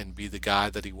back and be the guy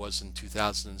that he was in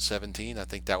 2017. I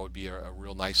think that would be a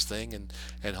real nice thing,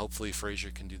 and hopefully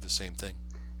Frazier can do the same thing.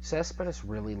 Cespedes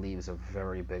really leaves a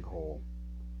very big hole.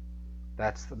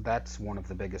 That's one of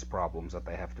the biggest problems that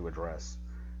they have to address.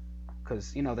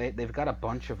 Because they've got a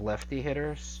bunch of lefty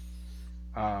hitters,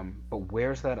 but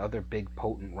where's that other big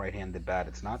potent right-handed bat?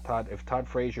 It's not Todd. If Todd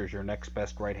Frazier's your next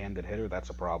best right-handed hitter, that's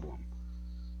a problem.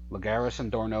 Lagares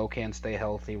and d'Arnaud can't stay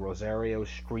healthy. Rosario's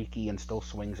streaky and still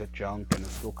swings at junk and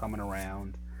is still coming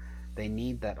around. They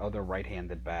need that other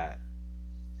right-handed bat,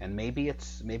 and maybe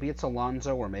it's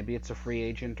Alonso, or maybe it's a free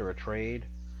agent or a trade.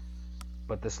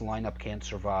 But this lineup can't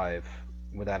survive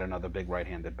without another big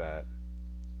right-handed bat.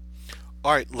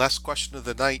 All right, last question of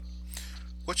the night.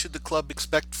 What should the club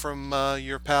expect from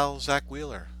your pal Zach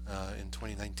Wheeler in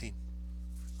 2019?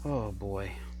 Oh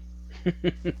boy.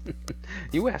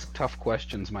 You ask tough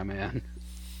questions, my man.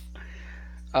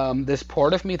 There's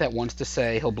part of me that wants to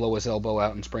say he'll blow his elbow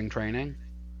out in spring training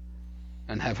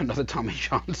and have another Tommy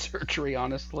John surgery,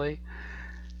 honestly.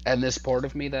 And this part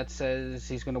of me that says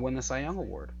he's going to win the Cy Young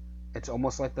Award. It's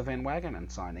almost like the Van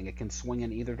Wagenen signing. It can swing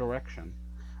in either direction.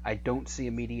 I don't see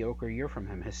a mediocre year from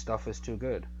him. His stuff is too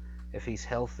good. If he's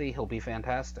healthy, he'll be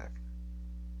fantastic.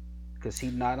 Because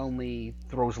he not only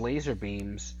throws laser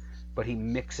beams, but he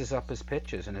mixes up his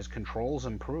pitches, and his control's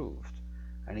improved,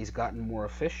 and he's gotten more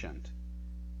efficient.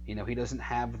 He doesn't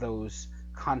have those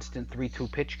constant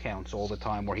 3-2 pitch counts all the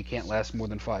time where he can't last more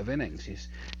than 5 innings.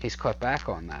 He's cut back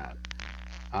on that.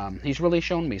 He's really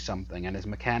shown me something, and his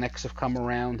mechanics have come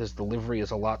around. His delivery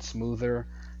is a lot smoother.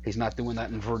 He's not doing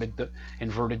that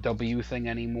inverted W thing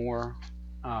anymore.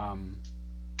 I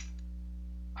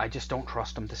just don't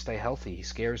trust him to stay healthy. He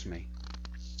scares me.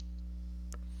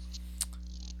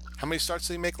 How many starts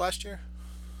did he make last year?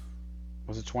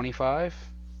 Was it 25?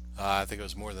 I think it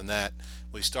was more than that.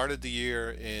 Well, he started the year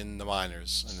in the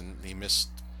minors, and then he missed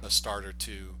a start or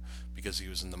two because he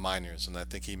was in the minors, and I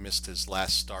think he missed his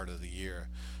last start of the year.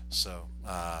 So,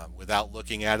 without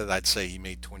looking at it, I'd say he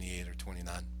made 28 or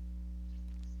 29.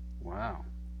 Wow.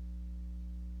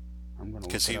 I'm gonna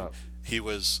Because look it up. he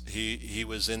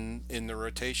was in the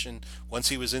rotation. Once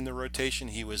he was in the rotation,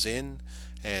 he was in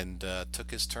and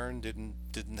took his turn.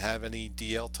 Didn't have any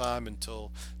DL time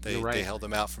until You're they right. held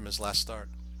him out from his last start.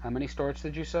 How many starts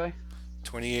did you say?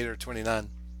 28 or 29.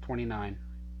 29.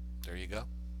 There you go.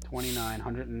 29,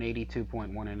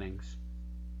 182.1 innings.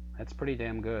 That's pretty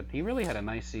damn good. He really had a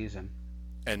nice season.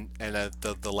 And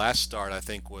the last start I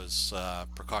think was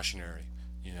precautionary.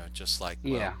 Just like,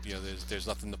 well, Yeah. there's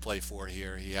nothing to play for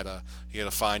here. He had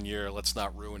a fine year. Let's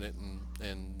not ruin it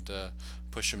and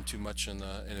push him too much in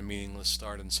a meaningless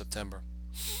start in September.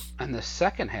 And the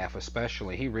second half,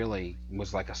 especially, he really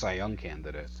was like a Cy Young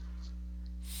candidate.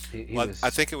 He Well, I was,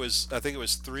 think it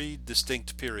was three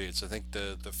distinct periods. I think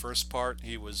the first part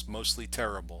he was mostly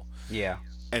terrible, yeah,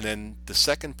 and then the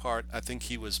second part I think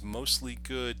he was mostly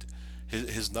good,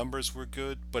 his numbers were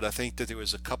good, but I think that there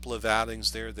was a couple of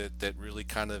outings there that really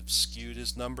kind of skewed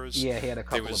his numbers. Yeah, he had a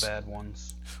There couple of was bad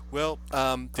ones,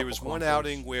 there couple was one clunkers.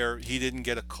 outing where he didn't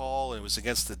get a call, and it was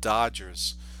against the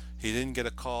Dodgers. He didn't get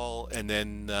a call, and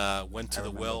then went I to the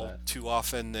remember well that. too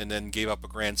often, and then gave up a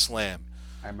grand slam.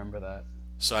 I remember that.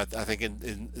 So I think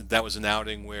that was an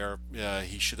outing where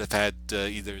he should have had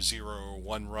either 0 or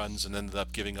 1 runs and ended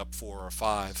up giving up 4 or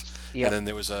 5. And Yep, then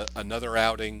there was another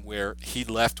outing where he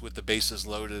left with the bases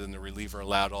loaded and the reliever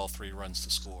allowed all 3 runs to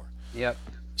score. yep.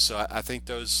 So I think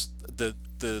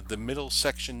the middle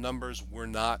section numbers were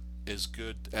not as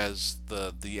good as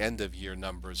the end of year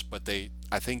numbers, but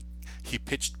I think he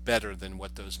pitched better than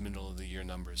what those middle of the year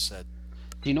numbers said.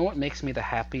 Do you know what makes me the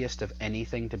happiest of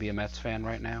anything to be a Mets fan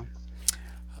right now?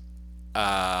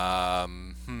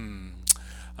 Um, hmm.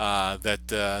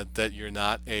 That you're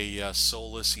not a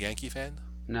soulless Yankee fan.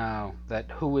 No,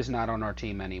 that who is not on our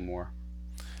team anymore.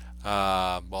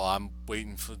 Well, I'm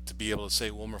waiting to be able to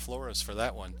say Wilmer Flores for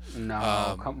that one. No,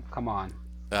 Um, come on.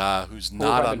 who's Who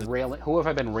have not I on been the railing? Who have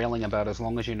I been railing about as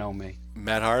long as you know me?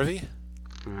 Matt Harvey?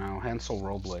 No, Hansel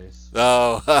Robles.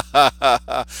 Oh,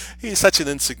 he's such an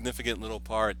insignificant little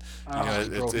part. You Oh, know, he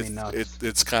drove me nuts.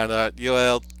 it's kind of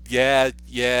well, yeah,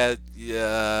 yeah,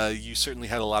 yeah. You certainly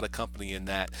had a lot of company in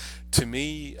that. To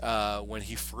me, when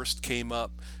he first came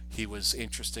up, he was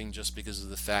interesting just because of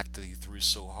the fact that he threw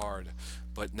so hard.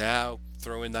 But now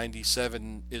throwing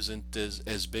 97 isn't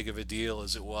as big of a deal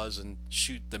as it was. And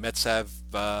shoot, the Mets have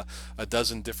a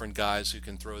dozen different guys who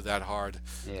can throw that hard.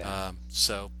 Yeah.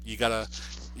 So you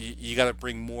gotta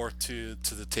bring more to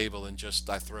the table than just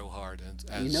I throw hard. And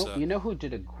as You know who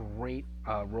did a great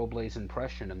Robles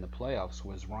impression in the playoffs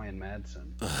was Ryan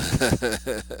Madsen.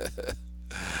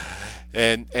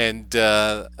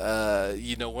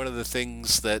 one of the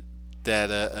things that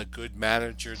a good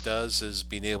manager does is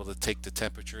being able to take the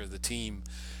temperature of the team.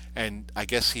 And I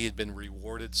guess he had been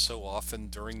rewarded so often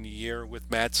during the year with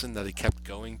Madsen that he kept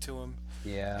going to him,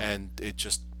 Yeah. and it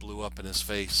just blew up in his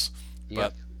face.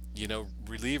 But Yep.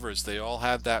 relievers, they all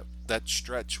have that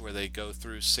stretch where they go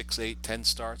through 6, 8, 10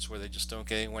 starts where they just don't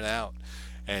get anyone out.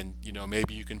 And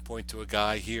maybe you can point to a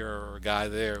guy here or a guy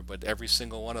there, but every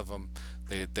single one of them,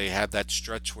 they have that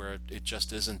stretch where it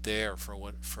just isn't there for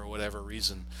whatever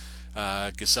reason.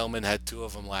 Gesellman had 2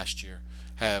 of them last year.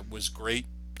 Was great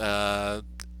uh,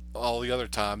 all the other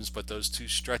times, but those 2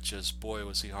 stretches, boy,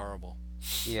 was he horrible.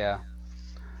 Yeah.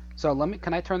 So let me.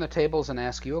 Can I turn the tables and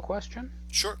ask you a question?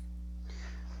 Sure.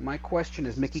 My question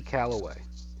is Mickey Callaway.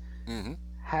 hmm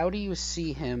How do you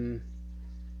see him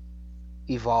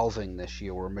evolving this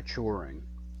year or maturing?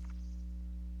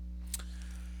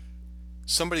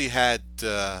 Somebody had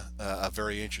a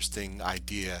very interesting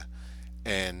idea,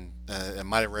 and I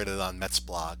might have read it on Mets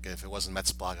blog. If it wasn't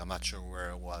Mets blog, I'm not sure where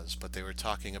it was, but they were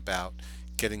talking about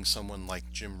getting someone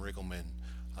like Jim Riggleman,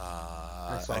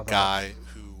 I a saw that. guy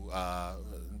who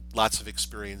lots of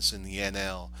experience in the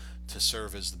NL, to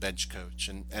serve as the bench coach,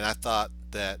 and I thought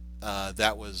that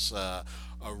that was a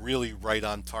really right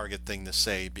on target thing to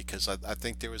say because I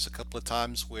think there was a couple of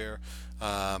times where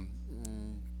um,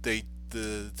 they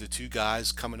the 2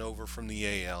 guys coming over from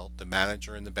the AL, the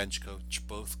manager and the bench coach,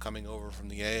 both coming over from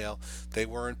the AL, they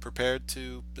weren't prepared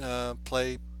to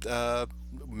play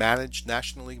manage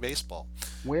National League baseball,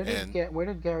 and Where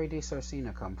did Gary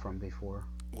DeSarcina come from before?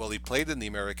 well, he played in the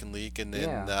American League, and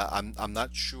then Yeah. I'm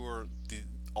not sure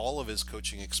all of his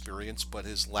coaching experience, but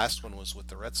his last one was with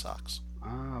the Red Sox.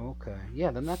 Oh, okay. Yeah,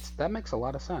 then that makes a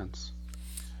lot of sense.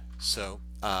 So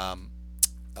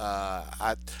uh,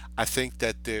 I I think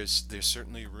that there's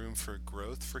certainly room for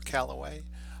growth for Callaway.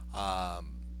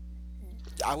 Um,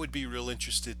 I would be real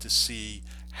interested to see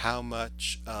how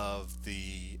much of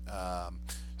the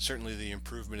certainly the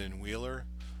improvement in Wheeler.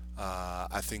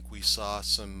 I think we saw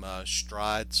some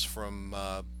strides from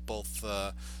both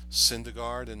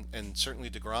Syndergaard and certainly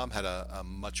DeGrom had a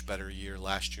much better year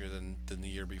last year than the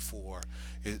year before.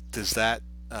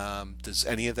 Does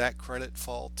any of that credit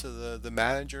fall to the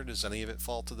manager? Does any of it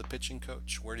fall to the pitching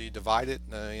coach? Where do you divide it?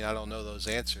 I don't know those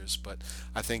answers, but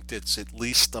I think it's at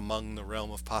least among the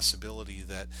realm of possibility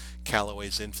that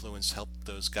Callaway's influence helped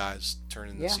those guys turn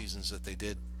in the Yeah. seasons that they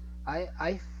did.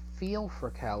 I feel for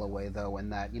Callaway though in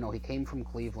that, he came from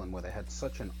Cleveland where they had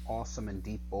such an awesome and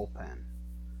deep bullpen.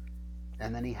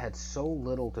 And then he had so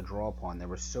little to draw upon. There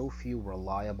were so few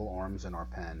reliable arms in our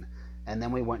pen. And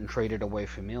then we went and traded away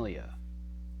Familia.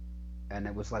 And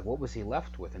it was like, what was he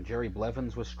left with? And Jerry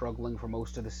Blevins was struggling for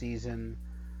most of the season.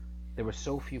 There were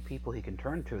so few people he can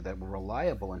turn to that were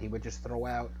reliable, and he would just throw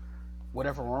out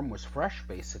whatever arm was fresh,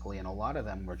 basically, and a lot of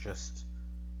them were just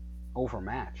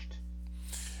overmatched.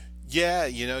 Yeah,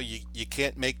 you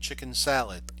can't make chicken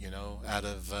salad, out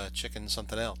of chicken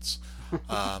something else.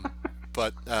 Um,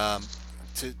 but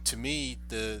to me,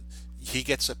 the he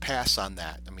gets a pass on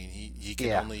that. I mean,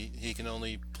 Yeah. he can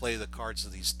only play the cards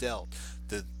that he's dealt.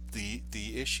 The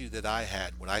the issue that I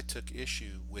had, when I took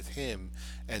issue with him,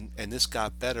 and this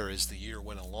got better as the year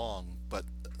went along, but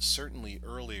certainly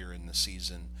earlier in the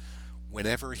season,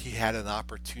 whenever he had an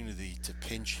opportunity to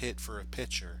pinch hit for a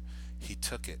pitcher, he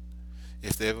took it.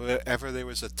 If ever there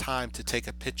was a time to take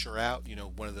a pitcher out,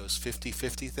 one of those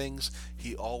 50-50 things,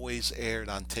 he always erred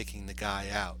on taking the guy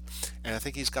out. And I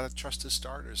think he's got to trust his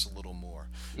starters a little more.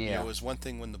 It Yeah. was one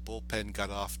thing when the bullpen got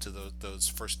off to those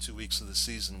first 2 weeks of the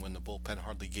season when the bullpen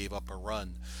hardly gave up a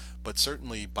run. But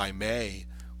certainly by May,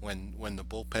 when the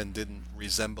bullpen didn't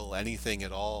resemble anything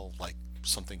at all like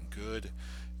something good,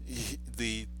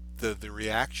 the the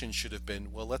reaction should have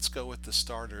been, well, let's go with the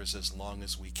starters as long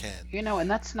as we can. And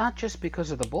that's not just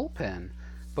because of the bullpen,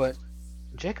 but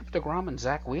Jacob DeGrom and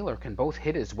Zach Wheeler can both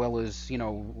hit as well as,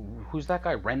 who's that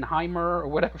guy, Renheimer or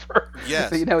whatever.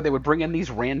 Yes. They would bring in these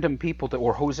random people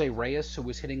or Jose Reyes, who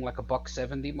was hitting like a buck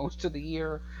 70 most of the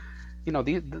year.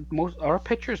 The most our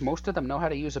pitchers, most of them know how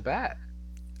to use a bat.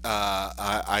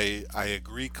 I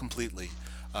agree completely.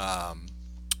 Um,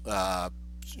 uh,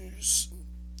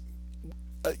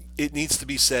 it needs to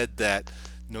be said that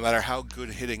no matter how good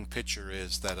a hitting pitcher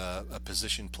is, that a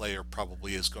position player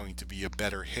probably is going to be a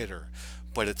better hitter.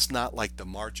 But it's not like the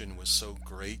margin was so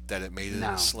great that it made it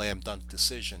a No. slam dunk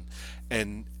decision.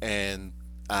 And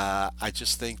I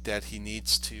just think that he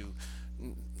needs to,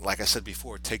 like I said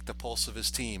before, take the pulse of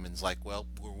his team and it's like, well,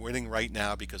 we're winning right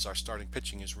now because our starting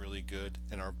pitching is really good,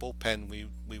 and our bullpen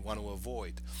we want to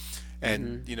avoid.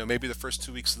 And Hmm. maybe the first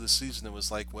 2 weeks of the season it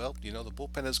was like, well, the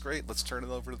bullpen is great. Let's turn it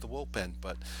over to the bullpen.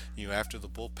 But after the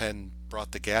bullpen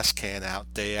brought the gas can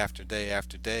out day after day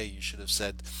after day, you should have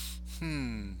said,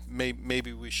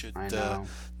 maybe we should I know.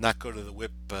 not go to the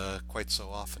whip quite so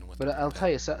often with the But I'll bullpen. tell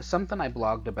you something I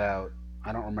blogged about.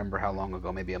 I don't remember how long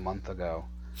ago, maybe a month ago.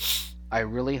 I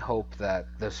really hope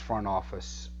that this front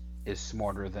office is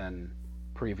smarter than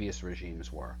previous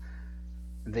regimes were.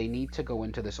 They need to go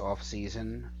into this off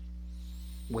season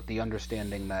with the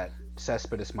understanding that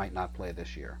Cespedes might not play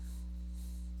this year.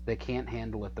 They can't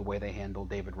handle it the way they handled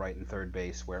David Wright in third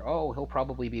base, where he'll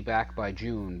probably be back by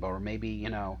June, or maybe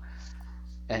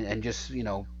and just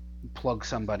plug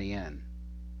somebody in.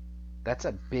 That's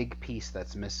a big piece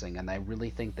that's missing, and I really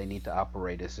think they need to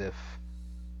operate as if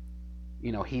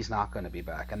he's not going to be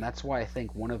back, and that's why I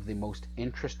think one of the most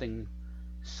interesting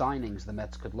signings the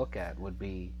Mets could look at would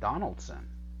be Donaldson.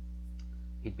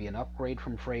 He'd be an upgrade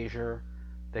from Frazier.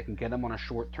 They can get him on a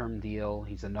short-term deal.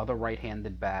 He's another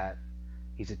right-handed bat.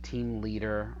 He's a team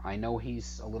leader. I know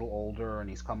he's a little older and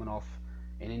he's coming off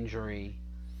an injury,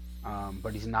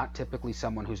 but he's not typically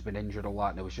someone who's been injured a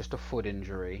lot, and it was just a foot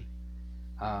injury.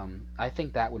 I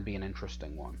think that would be an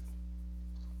interesting one.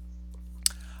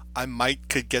 I might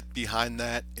could get behind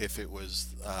that if it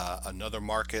was another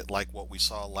market like what we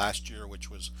saw last year, which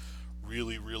was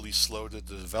really, really slow to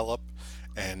develop.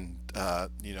 And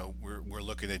we're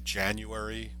looking at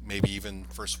January, maybe even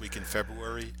first week in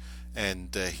February,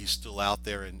 and he's still out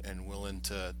there and willing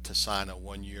to sign a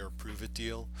 1 year prove it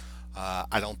deal.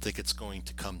 I don't think it's going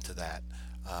to come to that.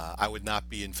 I would not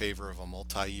be in favor of a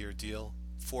multi-year deal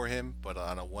for him, but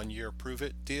on a 1 year prove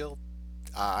it deal,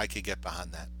 I could get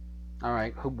behind that. All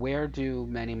right, where do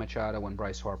Manny Machado and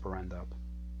Bryce Harper end up?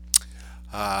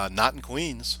 Not in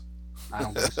Queens. I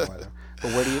don't think so either.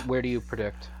 But where do you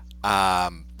predict?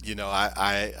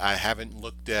 I haven't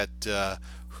looked at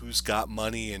who's got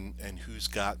money and who's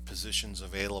got positions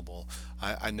available.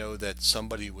 I know that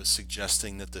somebody was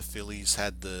suggesting that the Phillies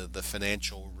had the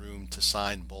financial room to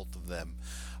sign both of them.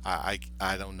 I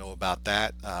don't know about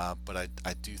that, but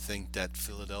I do think that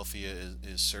Philadelphia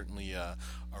is certainly a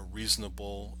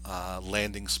reasonable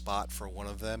landing spot for one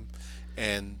of them,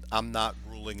 and I'm not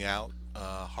ruling out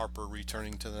Harper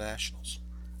returning to the Nationals.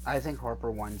 I think Harper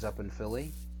winds up in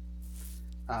Philly.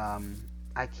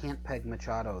 I can't peg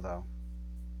Machado though.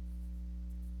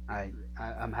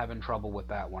 I'm having trouble with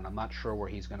that one. I'm not sure where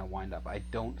he's going to wind up. I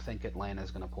don't think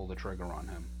Atlanta's going to pull the trigger on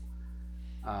him.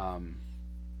 Um,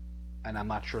 and I'm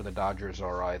not sure the Dodgers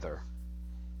are either.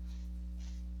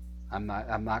 I'm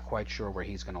not quite sure where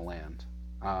he's going to land.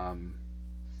 Um,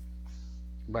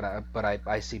 but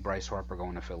I see Bryce Harper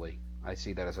going to Philly. I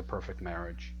see that as a perfect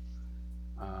marriage.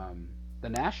 Um, the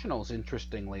Nationals,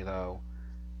 interestingly though,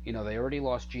 they already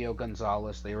lost Gio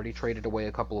Gonzalez. They already traded away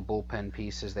a couple of bullpen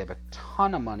pieces. They have a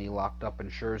ton of money locked up in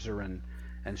Scherzer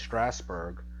and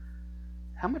Strasburg.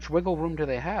 How much wiggle room do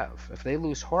they have? If they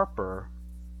lose Harper,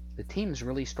 the team's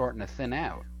really starting to thin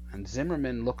out. And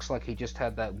Zimmerman looks like he just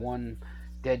had that one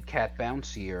dead cat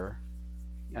bounce year,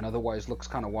 and otherwise looks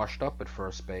kind of washed up at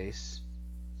first base.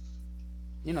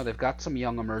 They've got some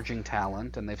young emerging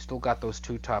talent, and they've still got those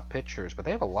two top pitchers, but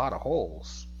they have a lot of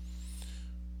holes.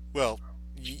 Well,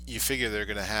 you figure they're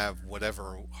going to have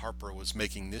whatever Harper was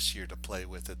making this year to play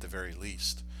with at the very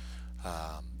least.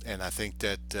 And I think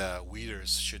that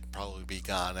Wieters should probably be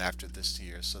gone after this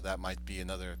year, so that might be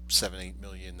another 7-8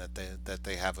 million that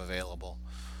they have available.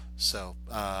 So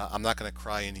I'm not going to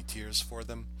cry any tears for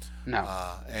them, No.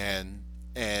 and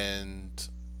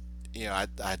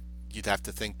I you'd have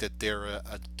to think that they're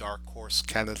a dark horse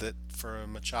candidate for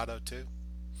Machado too.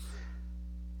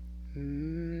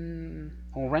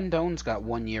 Well, Rendon's got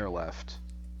 1 year left,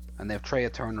 and they have Trey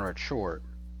Turner at short.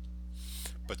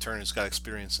 But Turner's got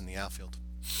experience in the outfield.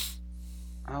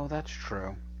 Oh, that's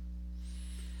true.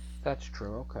 That's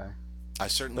true. Okay. I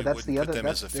But certainly that's wouldn't the put other them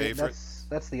as that's a the favorite.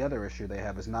 that's the other issue they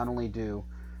have is not only do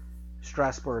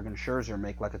Strasburg and Scherzer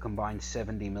make like a combined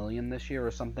 70 million this year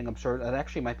or something absurd. It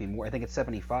actually might be more. I think it's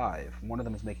 75. One of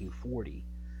them is making 40.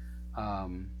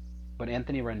 Um, but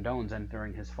Anthony Rendon's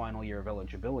entering his final year of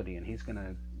eligibility, and he's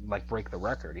gonna like break the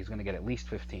record. He's gonna get at least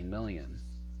 15 million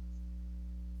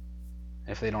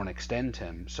if they don't extend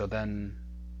him. So then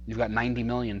you've got 90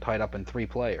 million tied up in three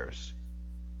players.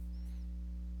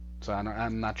 So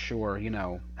I'm not sure,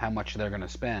 how much they're gonna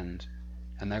spend,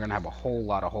 and they're gonna have a whole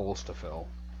lot of holes to fill.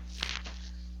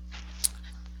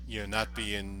 Not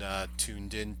being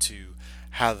tuned into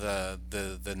how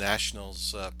the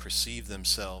Nationals perceive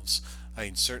themselves. I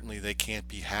mean, certainly they can't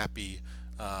be happy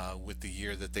with the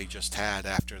year that they just had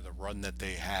after the run that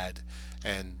they had.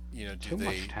 And do Too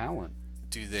much they talent.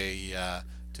 do they uh,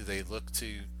 do they look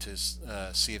to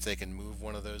see if they can move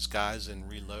one of those guys and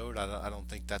reload? I don't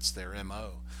think that's their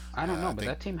MO. I don't know, I but think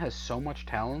that team has so much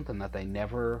talent, and that they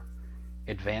never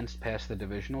advanced past the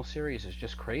divisional series is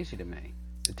just crazy to me.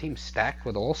 The team's stacked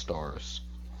with all stars,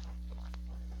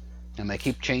 and they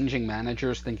keep changing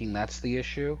managers, thinking that's the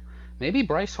issue. Maybe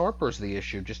Bryce Harper's the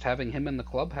issue. Just having him in the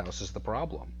clubhouse is the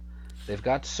problem. They've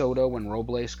got Soto and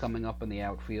Robles coming up in the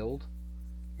outfield.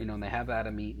 And they have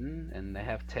Adam Eaton, and they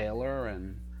have Taylor,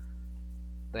 and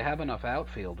they have enough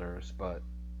outfielders, but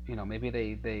maybe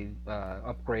they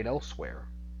upgrade elsewhere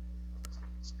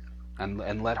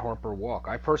and let Harper walk.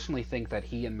 I personally think that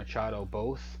he and Machado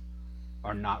both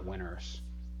are not winners.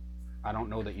 I don't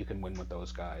know that you can win with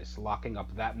those guys. Locking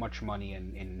up that much money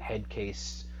in head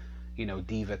case,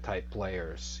 diva type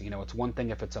players. It's one thing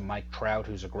if it's a Mike Trout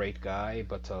who's a great guy,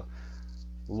 but to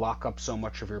lock up so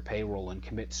much of your payroll and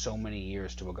commit so many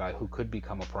years to a guy who could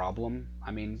become a problem.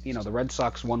 I mean, the Red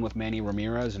Sox won with Manny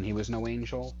Ramirez, and he was no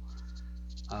angel.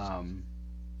 Um,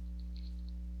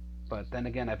 but then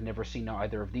again, I've never seen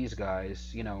either of these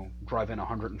guys, drive in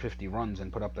 150 runs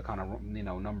and put up the kind of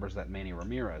numbers that Manny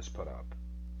Ramirez put up.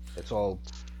 It's all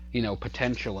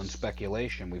potential and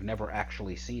speculation. We've never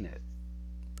actually seen it.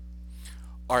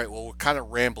 All right, well, we're kind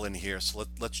of rambling here, so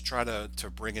let's try to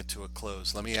bring it to a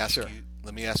close. Sure.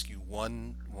 Let me ask you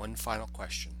one final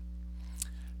question.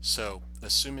 So,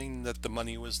 assuming that the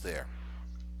money was there,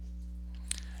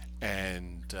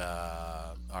 and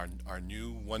our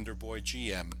new Wonder Boy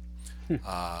GM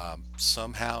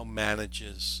somehow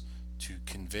manages to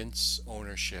convince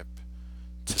ownership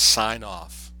to sign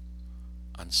off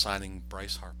on signing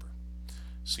Bryce Harper.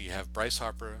 So you have Bryce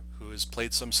Harper, who has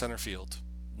played some center field,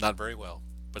 not very well,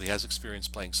 but he has experience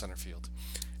playing center field.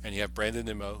 And you have Brandon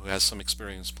Nimmo, who has some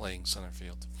experience playing center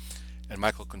field, and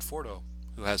Michael Conforto,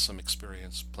 who has some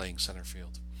experience playing center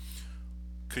field.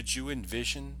 Could you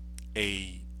envision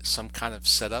a some kind of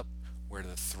setup where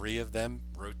the three of them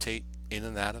rotate in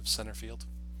and out of center field?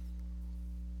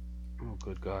 Oh,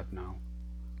 good God, no.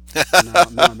 No,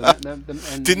 no. And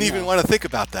Didn't even want to think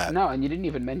about that. no, and you didn't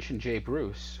even mention Jay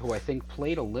Bruce, who I think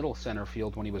played a little center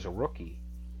field when he was a rookie.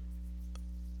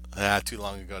 Too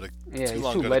long ago to Yeah, too he's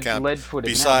long too ago to count.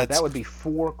 lead-footed now, but that Besides, would be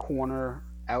four corner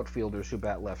outfielders who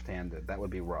bat left-handed. That would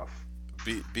be rough.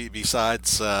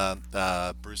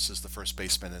 Bruce is the first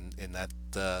baseman in that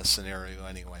scenario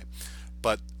anyway.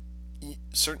 But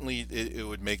certainly it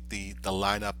would make the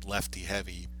lineup lefty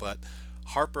heavy. But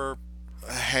Harper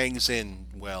hangs in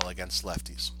well against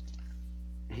lefties.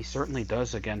 He certainly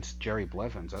does against Jerry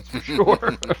Blevins, that's for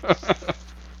sure.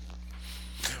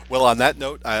 Well, on that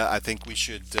note, I think we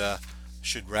should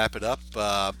wrap it up.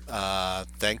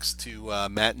 Thanks to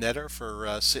Matt Netter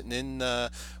for sitting in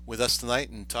with us tonight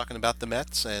and talking about the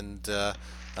Mets. And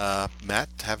Matt,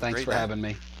 have a Thanks great for night. having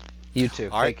me. You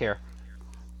too. All right. Take care.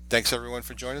 Thanks everyone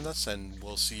for joining us, and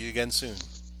we'll see you again soon.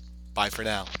 Bye for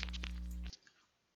now.